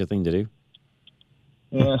be an easier thing to do?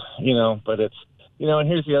 Yeah, but it's, and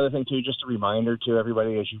here's the other thing, too, just a reminder to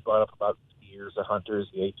everybody, as you brought up about the hunters,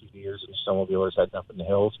 the ATVers, and snowmobilers heading up in the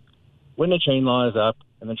hills. When the chain law is up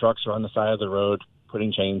and the trucks are on the side of the road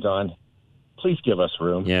putting chains on, please give us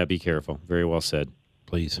room. Yeah, be careful. Very well said.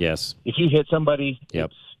 Please. Yes. If you hit somebody,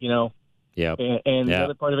 yep. Yep. And the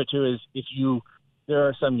other part of it, too, is there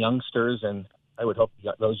are some youngsters, and I would hope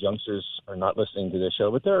those youngsters are not listening to this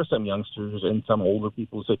show, but there are some youngsters and some older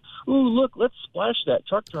people who say, ooh, look, let's splash that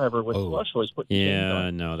truck driver with slush hose.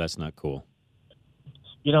 Yeah, no, that's not cool.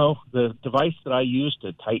 The device that I use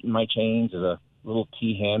to tighten my chains is a little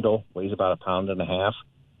T-handle, weighs about 1.5 pounds.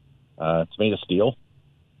 It's made of steel.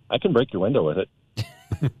 I can break your window with it.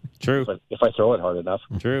 True. If I throw it hard enough.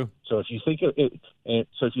 True. So if you think of it,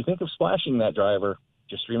 if you think of splashing that driver,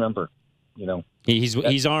 just remember,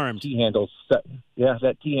 he's armed. T-handle.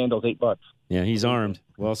 That T-handle's $8. Yeah, he's armed.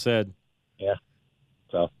 Well said. Yeah.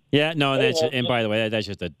 So. Yeah. No, and by the way, that's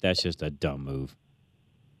just a dumb move.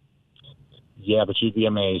 Yeah, but you'd be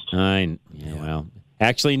amazed. Well,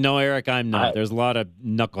 actually, no, Eric, I'm not. There's a lot of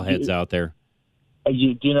knuckleheads out there.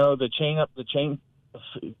 The chain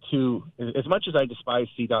to, as much as I despise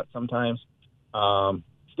CDOT sometimes,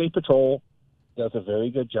 State Patrol does a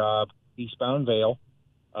very good job, eastbound Vail,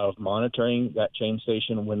 of monitoring that chain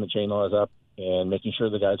station when the chain law is up and making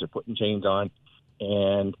sure the guys are putting chains on.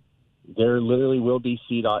 And there literally will be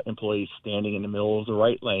CDOT employees standing in the middle of the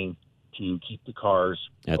right lane to keep the cars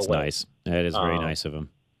That's away. nice. That is very nice of them.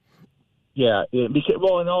 Yeah,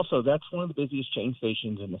 and also that's one of the busiest chain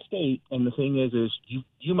stations in the state. And the thing is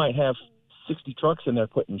you might have 60 trucks in there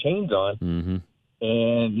putting chains on, mm-hmm.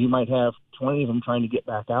 and you might have 20 of them trying to get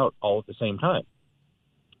back out all at the same time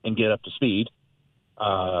and get up to speed.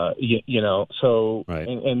 So right.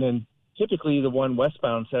 and then typically the one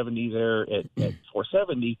westbound 70 there at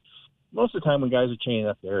 470. Most of the time when guys are chaining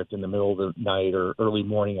up there, it's in the middle of the night or early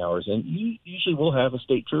morning hours, and you usually will have a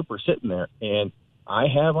state trooper sitting there. And I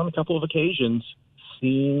have on a couple of occasions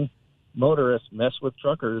seen motorists mess with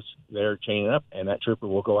truckers that are chaining up, and that trooper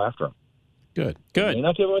will go after them. Good. They may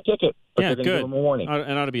not give them a ticket, but Yeah, they're going to give them a warning.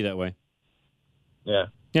 And ought to be that way. Yeah.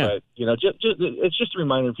 Yeah. But, it's just a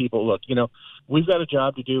reminder to people, look, we've got a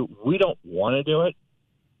job to do. We don't want to do it,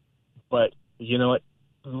 but you know what?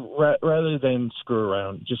 Rather than screw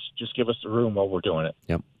around, just give us the room while we're doing it.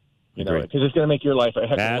 Yep. Because it's going to make your life a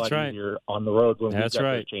heck of a That's lot right. easier on the road when That's we've got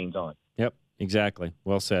right. those chains on. Yep. Exactly.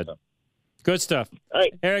 Well said. Good stuff. All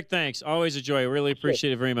right. Eric, thanks. Always a joy. Really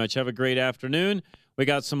appreciate it very much. Have a great afternoon. We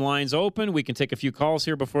got some lines open. We can take a few calls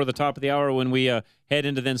here before the top of the hour when we head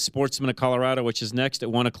into then Sportsman of Colorado, which is next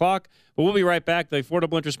at 1 o'clock. But we'll be right back. The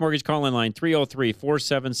Affordable Interest Mortgage call-in line,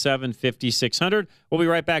 303-477-5600. We'll be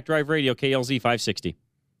right back. Drive Radio, KLZ 560.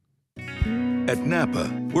 At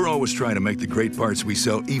Napa, we're always trying to make the great parts we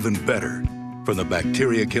sell even better. From the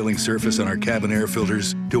bacteria-killing surface on our cabin air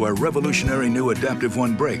filters to our revolutionary new Adaptive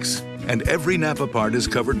One brakes. And every Napa part is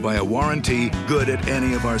covered by a warranty good at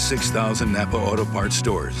any of our 6,000 Napa Auto Parts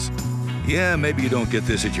stores. Yeah, maybe you don't get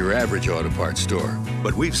this at your average auto parts store,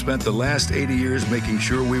 but we've spent the last 80 years making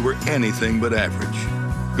sure we were anything but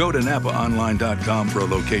average. Go to NapaOnline.com for a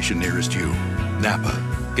location nearest you.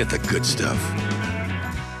 Napa, get the good stuff.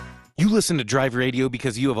 You listen to Drive Radio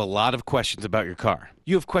because you have a lot of questions about your car.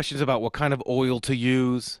 You have questions about what kind of oil to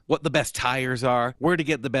use, what the best tires are, where to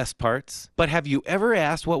get the best parts. But have you ever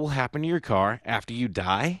asked what will happen to your car after you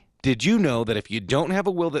die? Did you know that if you don't have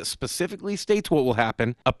a will that specifically states what will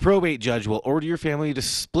happen, a probate judge will order your family to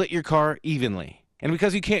split your car evenly? And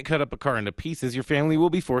because you can't cut up a car into pieces, your family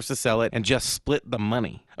will be forced to sell it and just split the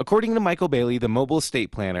money. According to Michael Bailey, the mobile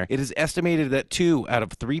estate planner, it is estimated that 2 out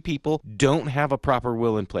of 3 people don't have a proper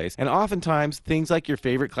will in place. And oftentimes, things like your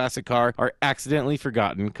favorite classic car are accidentally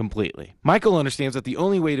forgotten completely. Michael understands that the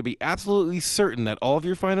only way to be absolutely certain that all of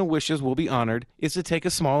your final wishes will be honored is to take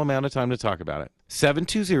a small amount of time to talk about it.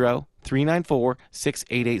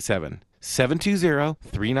 720-394-6887.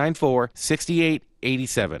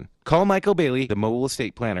 720-394-6887. Call Michael Bailey, the mobile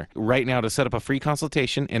estate planner, right now to set up a free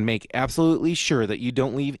consultation and make absolutely sure that you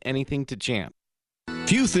don't leave anything to chance.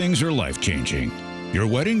 Few things are life-changing. Your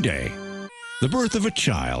wedding day, the birth of a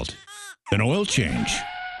child, an oil change.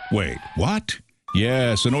 Wait, what?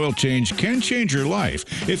 Yes, an oil change can change your life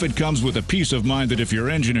if it comes with a peace of mind that if your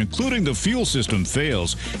engine, including the fuel system,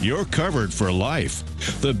 fails, you're covered for life.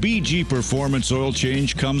 The BG Performance Oil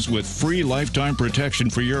Change comes with free lifetime protection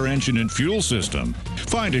for your engine and fuel system.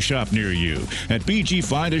 Find a shop near you at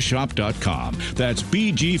bgfindashop.com. That's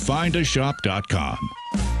bgfindashop.com.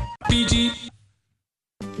 BG.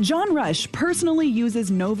 John Rush personally uses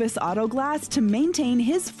Novus Auto Glass to maintain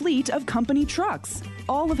his fleet of company trucks.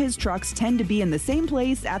 All of his trucks tend to be in the same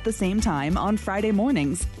place at the same time on Friday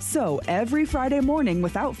mornings. So every Friday morning,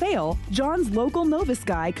 without fail, John's local Novus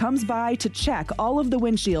guy comes by to check all of the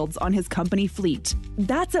windshields on his company fleet.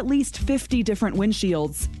 That's at least 50 different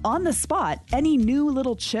windshields. On the spot, any new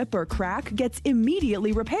little chip or crack gets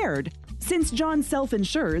immediately repaired. Since John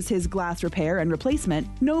self-insures his glass repair and replacement,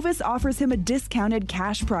 Novus offers him a discounted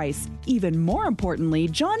cash price. Even more importantly,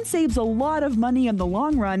 John saves a lot of money in the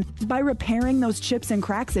long run by repairing those chips and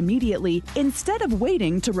cracks immediately instead of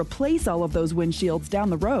waiting to replace all of those windshields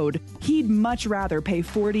down the road. He'd much rather pay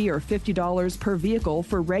 $40 or $50 per vehicle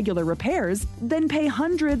for regular repairs than pay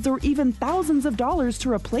hundreds or even thousands of dollars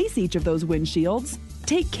to replace each of those windshields.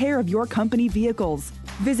 Take care of your company vehicles.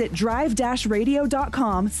 Visit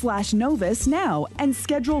drive-radio.com/Novus now and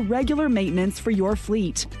schedule regular maintenance for your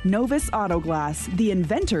fleet. Novus Auto Glass, the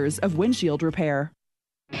inventors of windshield repair.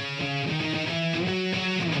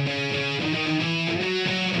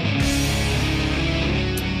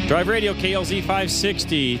 Drive Radio, KLZ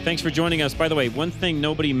 560. Thanks for joining us. By the way, one thing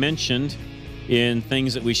nobody mentioned in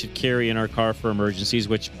things that we should carry in our car for emergencies,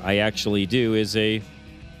 which I actually do, is a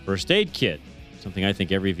first aid kit. Something I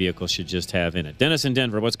think every vehicle should just have in it. Dennis in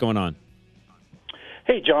Denver, what's going on?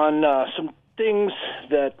 Hey, John. Some things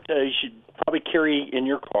that you should probably carry in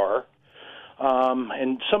your car.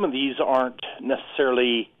 And some of these aren't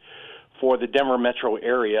necessarily for the Denver metro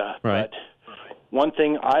area. Right. But one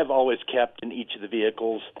thing I've always kept in each of the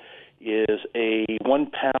vehicles is a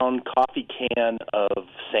 1 pound coffee can of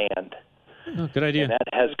sand. Oh, good idea. And that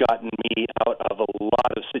has gotten me out of a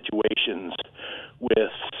lot of situations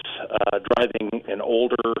with driving an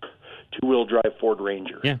older two-wheel drive Ford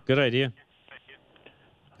Ranger. Yeah, good idea.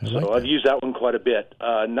 So I've used that one quite a bit.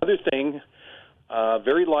 Another thing,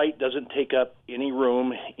 very light, doesn't take up any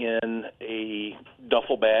room in a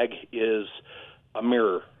duffel bag, is a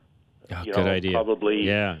mirror. Oh, good idea. Probably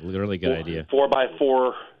really good idea.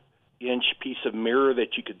 4x4 inch piece of mirror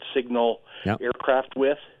that you could signal aircraft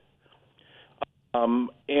with.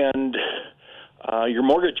 And your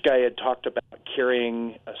mortgage guy had talked about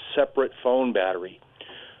carrying a separate phone battery.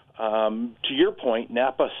 To your point,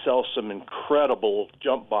 Napa sells some incredible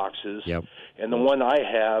jump boxes, and the one I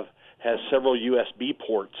have has several USB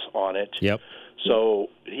ports on it. So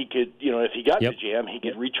he could, if he got the jam, he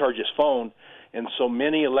could recharge his phone. And so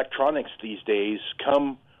many electronics these days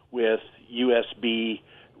come with USB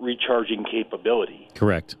recharging capability.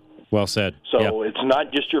 Correct. Well said. So it's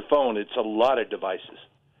not just your phone, it's a lot of devices.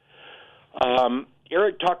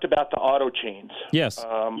 Eric talked about the auto chains. Yes.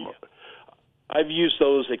 I've used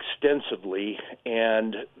those extensively,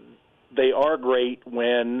 and they are great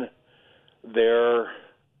when they're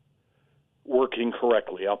working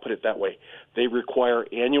correctly. I'll put it that way. They require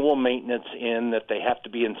annual maintenance in that they have to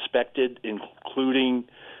be inspected, including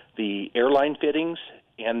the airline fittings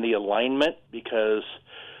and the alignment, because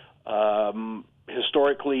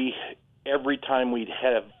historically, every time we'd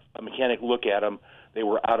have a mechanic look at them, they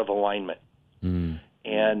were out of alignment.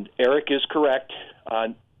 And Eric is correct.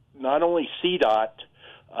 Not only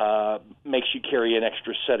CDOT makes you carry an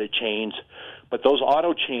extra set of chains, but those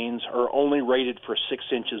auto chains are only rated for 6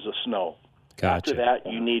 inches of snow. Gotcha. After that,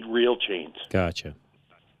 you need real chains. Gotcha.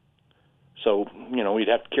 So, we'd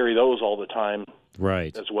have to carry those all the time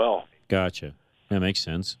as well. Gotcha. That makes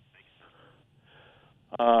sense.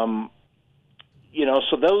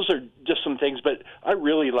 So those are just some things, but I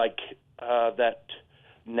really like that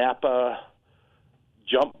Napa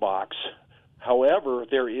jump box. However,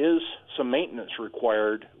 there is some maintenance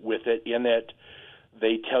required with it in that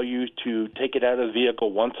they tell you to take it out of the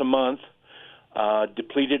vehicle once a month,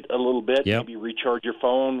 deplete it a little bit, maybe recharge your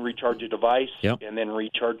phone, recharge your device, and then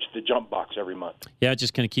recharge the jump box every month. Yeah, it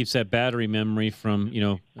just kind of keeps that battery memory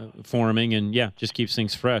from, forming, and just keeps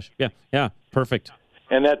things fresh. Yeah, perfect.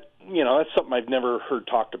 And that, that's something I've never heard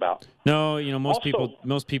talked about. No, most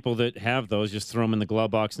people that have those just throw them in the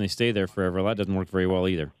glove box and they stay there forever. That doesn't work very well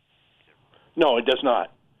either. No, it does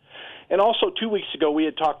not. And also 2 weeks ago we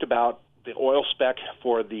had talked about the oil spec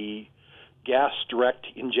for the gas direct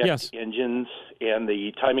inject engines and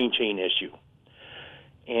the timing chain issue.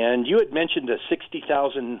 And you had mentioned a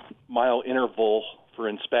 60,000 mile interval for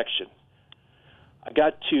inspection. I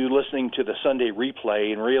got to listening to the Sunday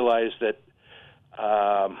replay and realized that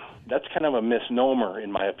that's kind of a misnomer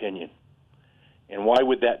in my opinion. And why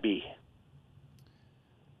would that be?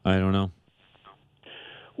 I don't know.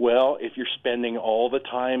 Well, if you're spending all the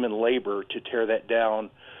time and labor to tear that down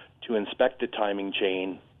to inspect the timing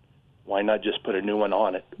chain, why not just put a new one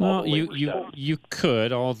on it? Well, you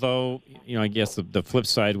could, although, I guess the flip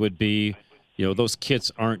side would be, those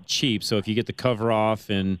kits aren't cheap. So if you get the cover off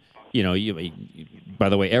and, by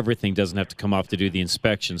the way, everything doesn't have to come off to do the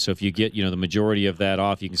inspection. So if you get, the majority of that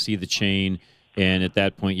off, you can see the chain. And at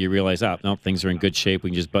that point, you realize, no, things are in good shape. We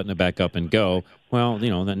can just button it back up and go. Well,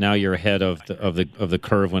 now you're ahead of the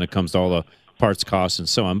curve when it comes to all the parts costs and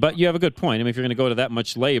so on. But you have a good point. I mean, if you're going to go to that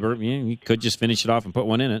much labor, you could just finish it off and put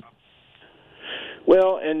one in it.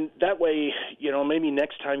 Well, and that way, maybe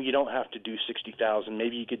next time you don't have to do 60,000.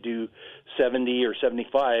 Maybe you could do 70 or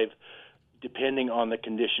 75, depending on the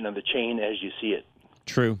condition of the chain as you see it.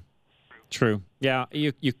 True. Yeah,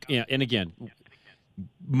 and again,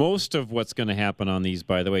 most of what's going to happen on these,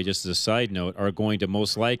 by the way, just as a side note, are going to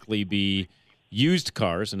most likely be used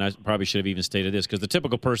cars, and I probably should have even stated this, because the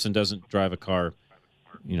typical person doesn't drive a car,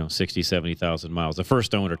 60, 70,000 miles. The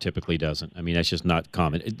first owner typically doesn't. I mean, that's just not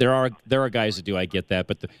common. There are guys that do, I get that,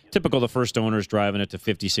 but the first owner is driving it to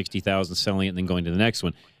 50, 60,000, selling it, and then going to the next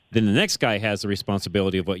one. Then the next guy has the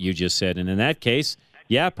responsibility of what you just said, and in that case,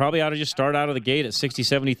 probably ought to just start out of the gate at 60,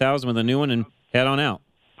 70,000 with a new one and head on out.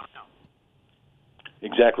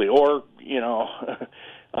 Exactly. Or,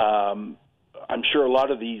 I'm sure a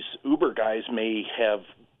lot of these Uber guys may have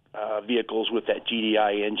vehicles with that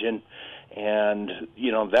GDI engine, and,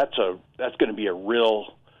 that's going to be a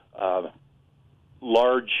real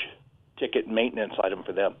large ticket maintenance item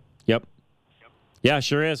for them. Yep. Yeah,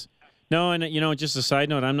 sure is. No, and, just a side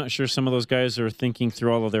note, I'm not sure some of those guys are thinking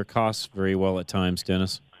through all of their costs very well at times,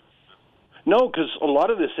 Dennis. No, because a lot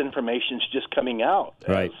of this information is just coming out.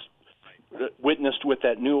 Right. As witnessed with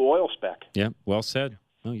that new oil spec. Yeah, well said.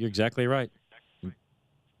 No, you're exactly right.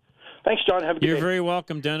 Thanks, John. Have a good day. You're very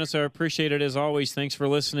welcome, Dennis. I appreciate it as always. Thanks for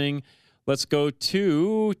listening. Let's go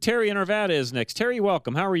to Terry in Arvada is next. Terry,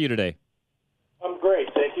 welcome. How are you today? I'm great,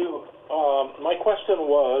 thank you. My question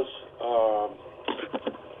was,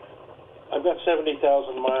 I've got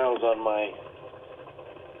 70,000 miles on my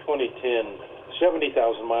 2010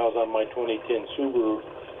 Subaru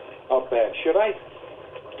Outback. Should I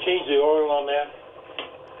change the oil on that?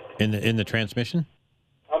 In the transmission?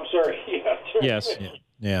 I'm sorry. Yes.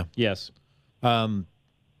 Yeah. Yes.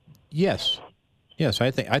 Yes.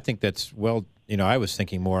 I think that's well. I was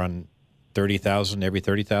thinking more on 30,000 every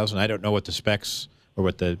 30,000. I don't know what the specs or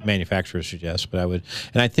what the manufacturer suggests, but I would.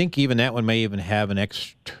 And I think even that one may even have an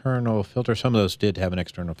external filter. Some of those did have an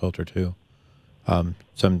external filter too. Some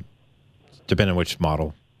depending on which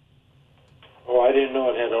model. Oh, I didn't know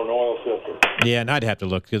it had an oil filter. Yeah, and I'd have to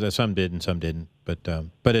look because some did and some didn't. But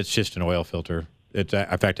it's just an oil filter. In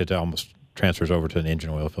fact, it almost transfers over to an engine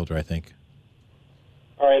oil filter, I think.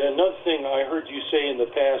 All right, another thing I heard you say in the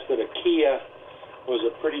past that a Kia was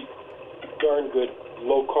a pretty darn good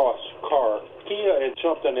low-cost car. Kia and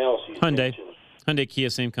something else you mentioned. Hyundai, Kia,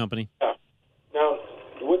 same company. Yeah. Now,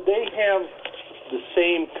 would they have the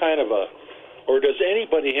same kind of or does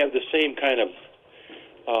anybody have the same kind of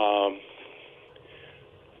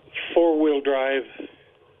four-wheel drive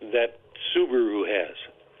that Subaru has?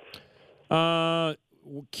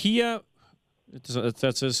 Kia,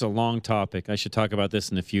 that's just a long topic. I should talk about this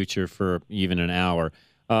in the future for even an hour.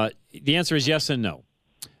 The answer is yes and no.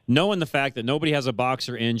 No in the fact that nobody has a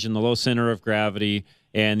boxer engine, the low center of gravity,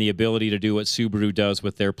 and the ability to do what Subaru does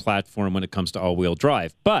with their platform when it comes to all-wheel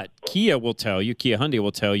drive. But Kia Hyundai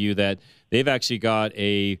will tell you that they've actually got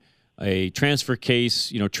a transfer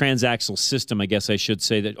case, transaxle system, I guess I should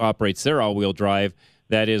say, that operates their all-wheel drive.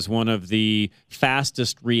 That is one of the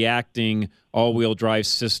fastest reacting all-wheel drive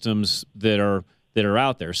systems that are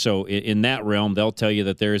out there. So in that realm, they'll tell you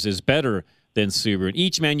that theirs is better than Subaru. And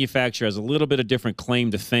each manufacturer has a little bit of different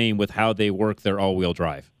claim to fame with how they work their all-wheel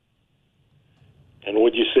drive. And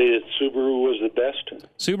would you say that Subaru was the best?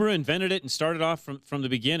 Subaru invented it and started off from the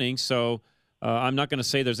beginning, so I'm not going to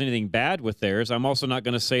say there's anything bad with theirs. I'm also not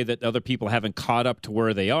going to say that other people haven't caught up to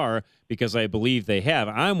where they are, because I believe they have.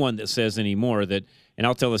 I'm one that says anymore that, and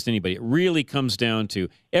I'll tell this to anybody, it really comes down to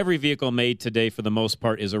every vehicle made today for the most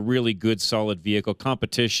part is a really good, solid vehicle.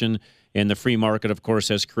 Competition and the free market, of course,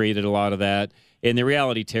 has created a lot of that. And the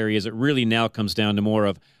reality, Terry, is it really now comes down to more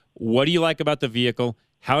of what do you like about the vehicle?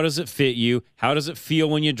 How does it fit you? How does it feel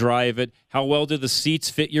when you drive it? How well do the seats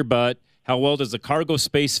fit your butt? How well does the cargo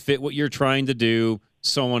space fit what you're trying to do?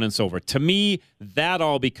 So on and so forth. To me, that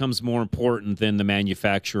all becomes more important than the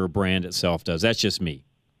manufacturer brand itself does. That's just me.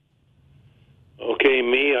 Okay,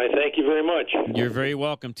 I thank you very much. You're very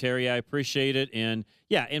welcome, Terry. I appreciate it. And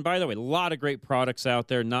yeah, and by the way, a lot of great products out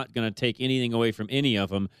there. Not going to take anything away from any of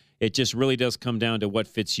them. It just really does come down to what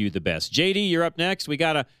fits you the best. JD, you're up next. We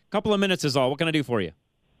got a couple of minutes is all. What can I do for you?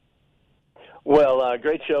 Well,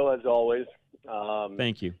 great show as always.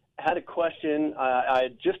 Thank you. I had a question. I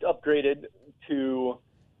just upgraded to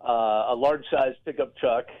a large-size pickup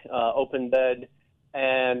truck, open bed,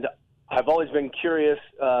 and I've always been curious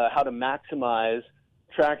how to maximize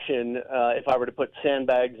traction if I were to put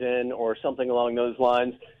sandbags in or something along those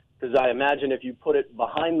lines, because I imagine if you put it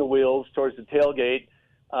behind the wheels towards the tailgate,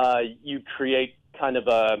 you create kind of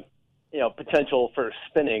a potential for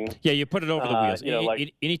spinning. Yeah, you put it over the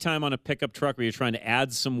wheels. Anytime on a pickup truck where you're trying to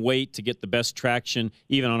add some weight to get the best traction,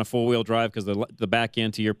 even on a four-wheel drive, because the back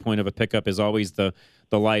end, to your point of a pickup, is always the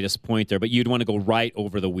lightest point there. But you'd want to go right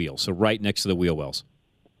over the wheel, so right next to the wheel wells.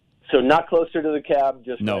 So not closer to the cab,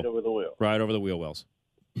 just right over the wheel. Right over the wheel wells.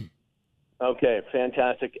 Okay,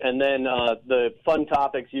 fantastic. And then the fun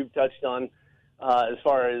topics you've touched on as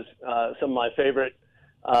far as some of my favorite,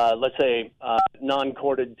 let's say,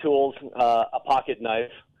 non-corded tools, a pocket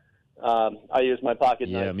knife. I use my pocket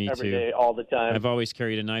knife every day, all the time. I've always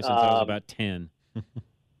carried a knife since I was about 10.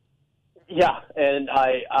 Yeah, and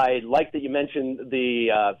I like that you mentioned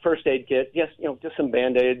the first aid kit. Yes, just some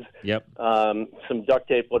Band-Aids. Yep. Some duct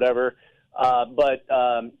tape, whatever. But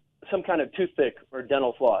some kind of toothpick or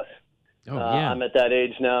dental floss. Oh, yeah. I'm at that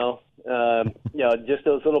age now. Just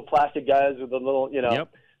those little plastic guys with a little,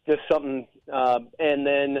 just something. And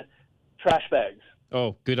then trash bags.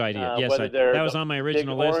 Oh, good idea. Yes, that was on my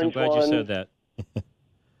original list. I'm glad you said that.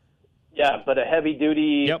 Yeah, but a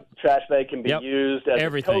heavy-duty trash bag can be used. As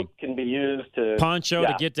Everything. A coat can be used to poncho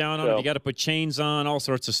to get down on. If you got to put chains on, all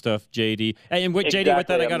sorts of stuff, JD. And JD, with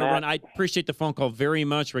that, I got to run. I appreciate the phone call very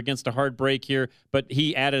much. We're against a hard break here, but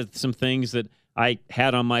he added some things that I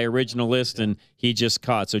had on my original list, and he just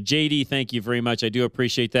caught. So, JD, thank you very much. I do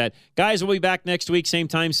appreciate that. Guys, we'll be back next week, same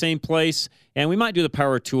time, same place, and we might do the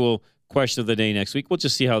power tool question of the day next week. We'll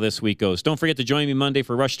just see how this week goes. Don't forget to join me Monday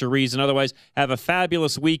for Rush to Reason. Otherwise, have a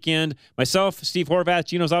fabulous weekend. Myself, Steve Horvath,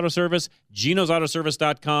 Geno's Auto Service,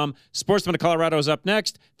 genosautoservice.com. Sportsman of Colorado is up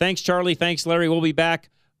next. Thanks, Charlie. Thanks, Larry. We'll be back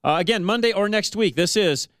again Monday or next week. This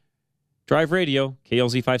is Drive Radio,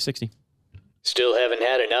 KLZ 560. Still haven't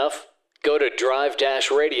had enough? Go to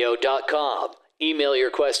drive-radio.com. Email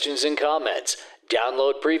your questions and comments.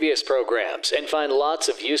 Download previous programs and find lots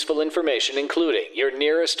of useful information, including your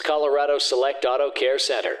nearest Colorado Select Auto Care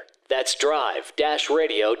Center. That's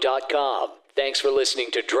drive-radio.com. Thanks for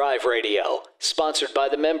listening to Drive Radio, sponsored by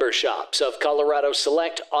the member shops of Colorado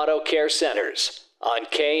Select Auto Care Centers on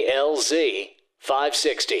KLZ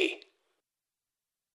 560.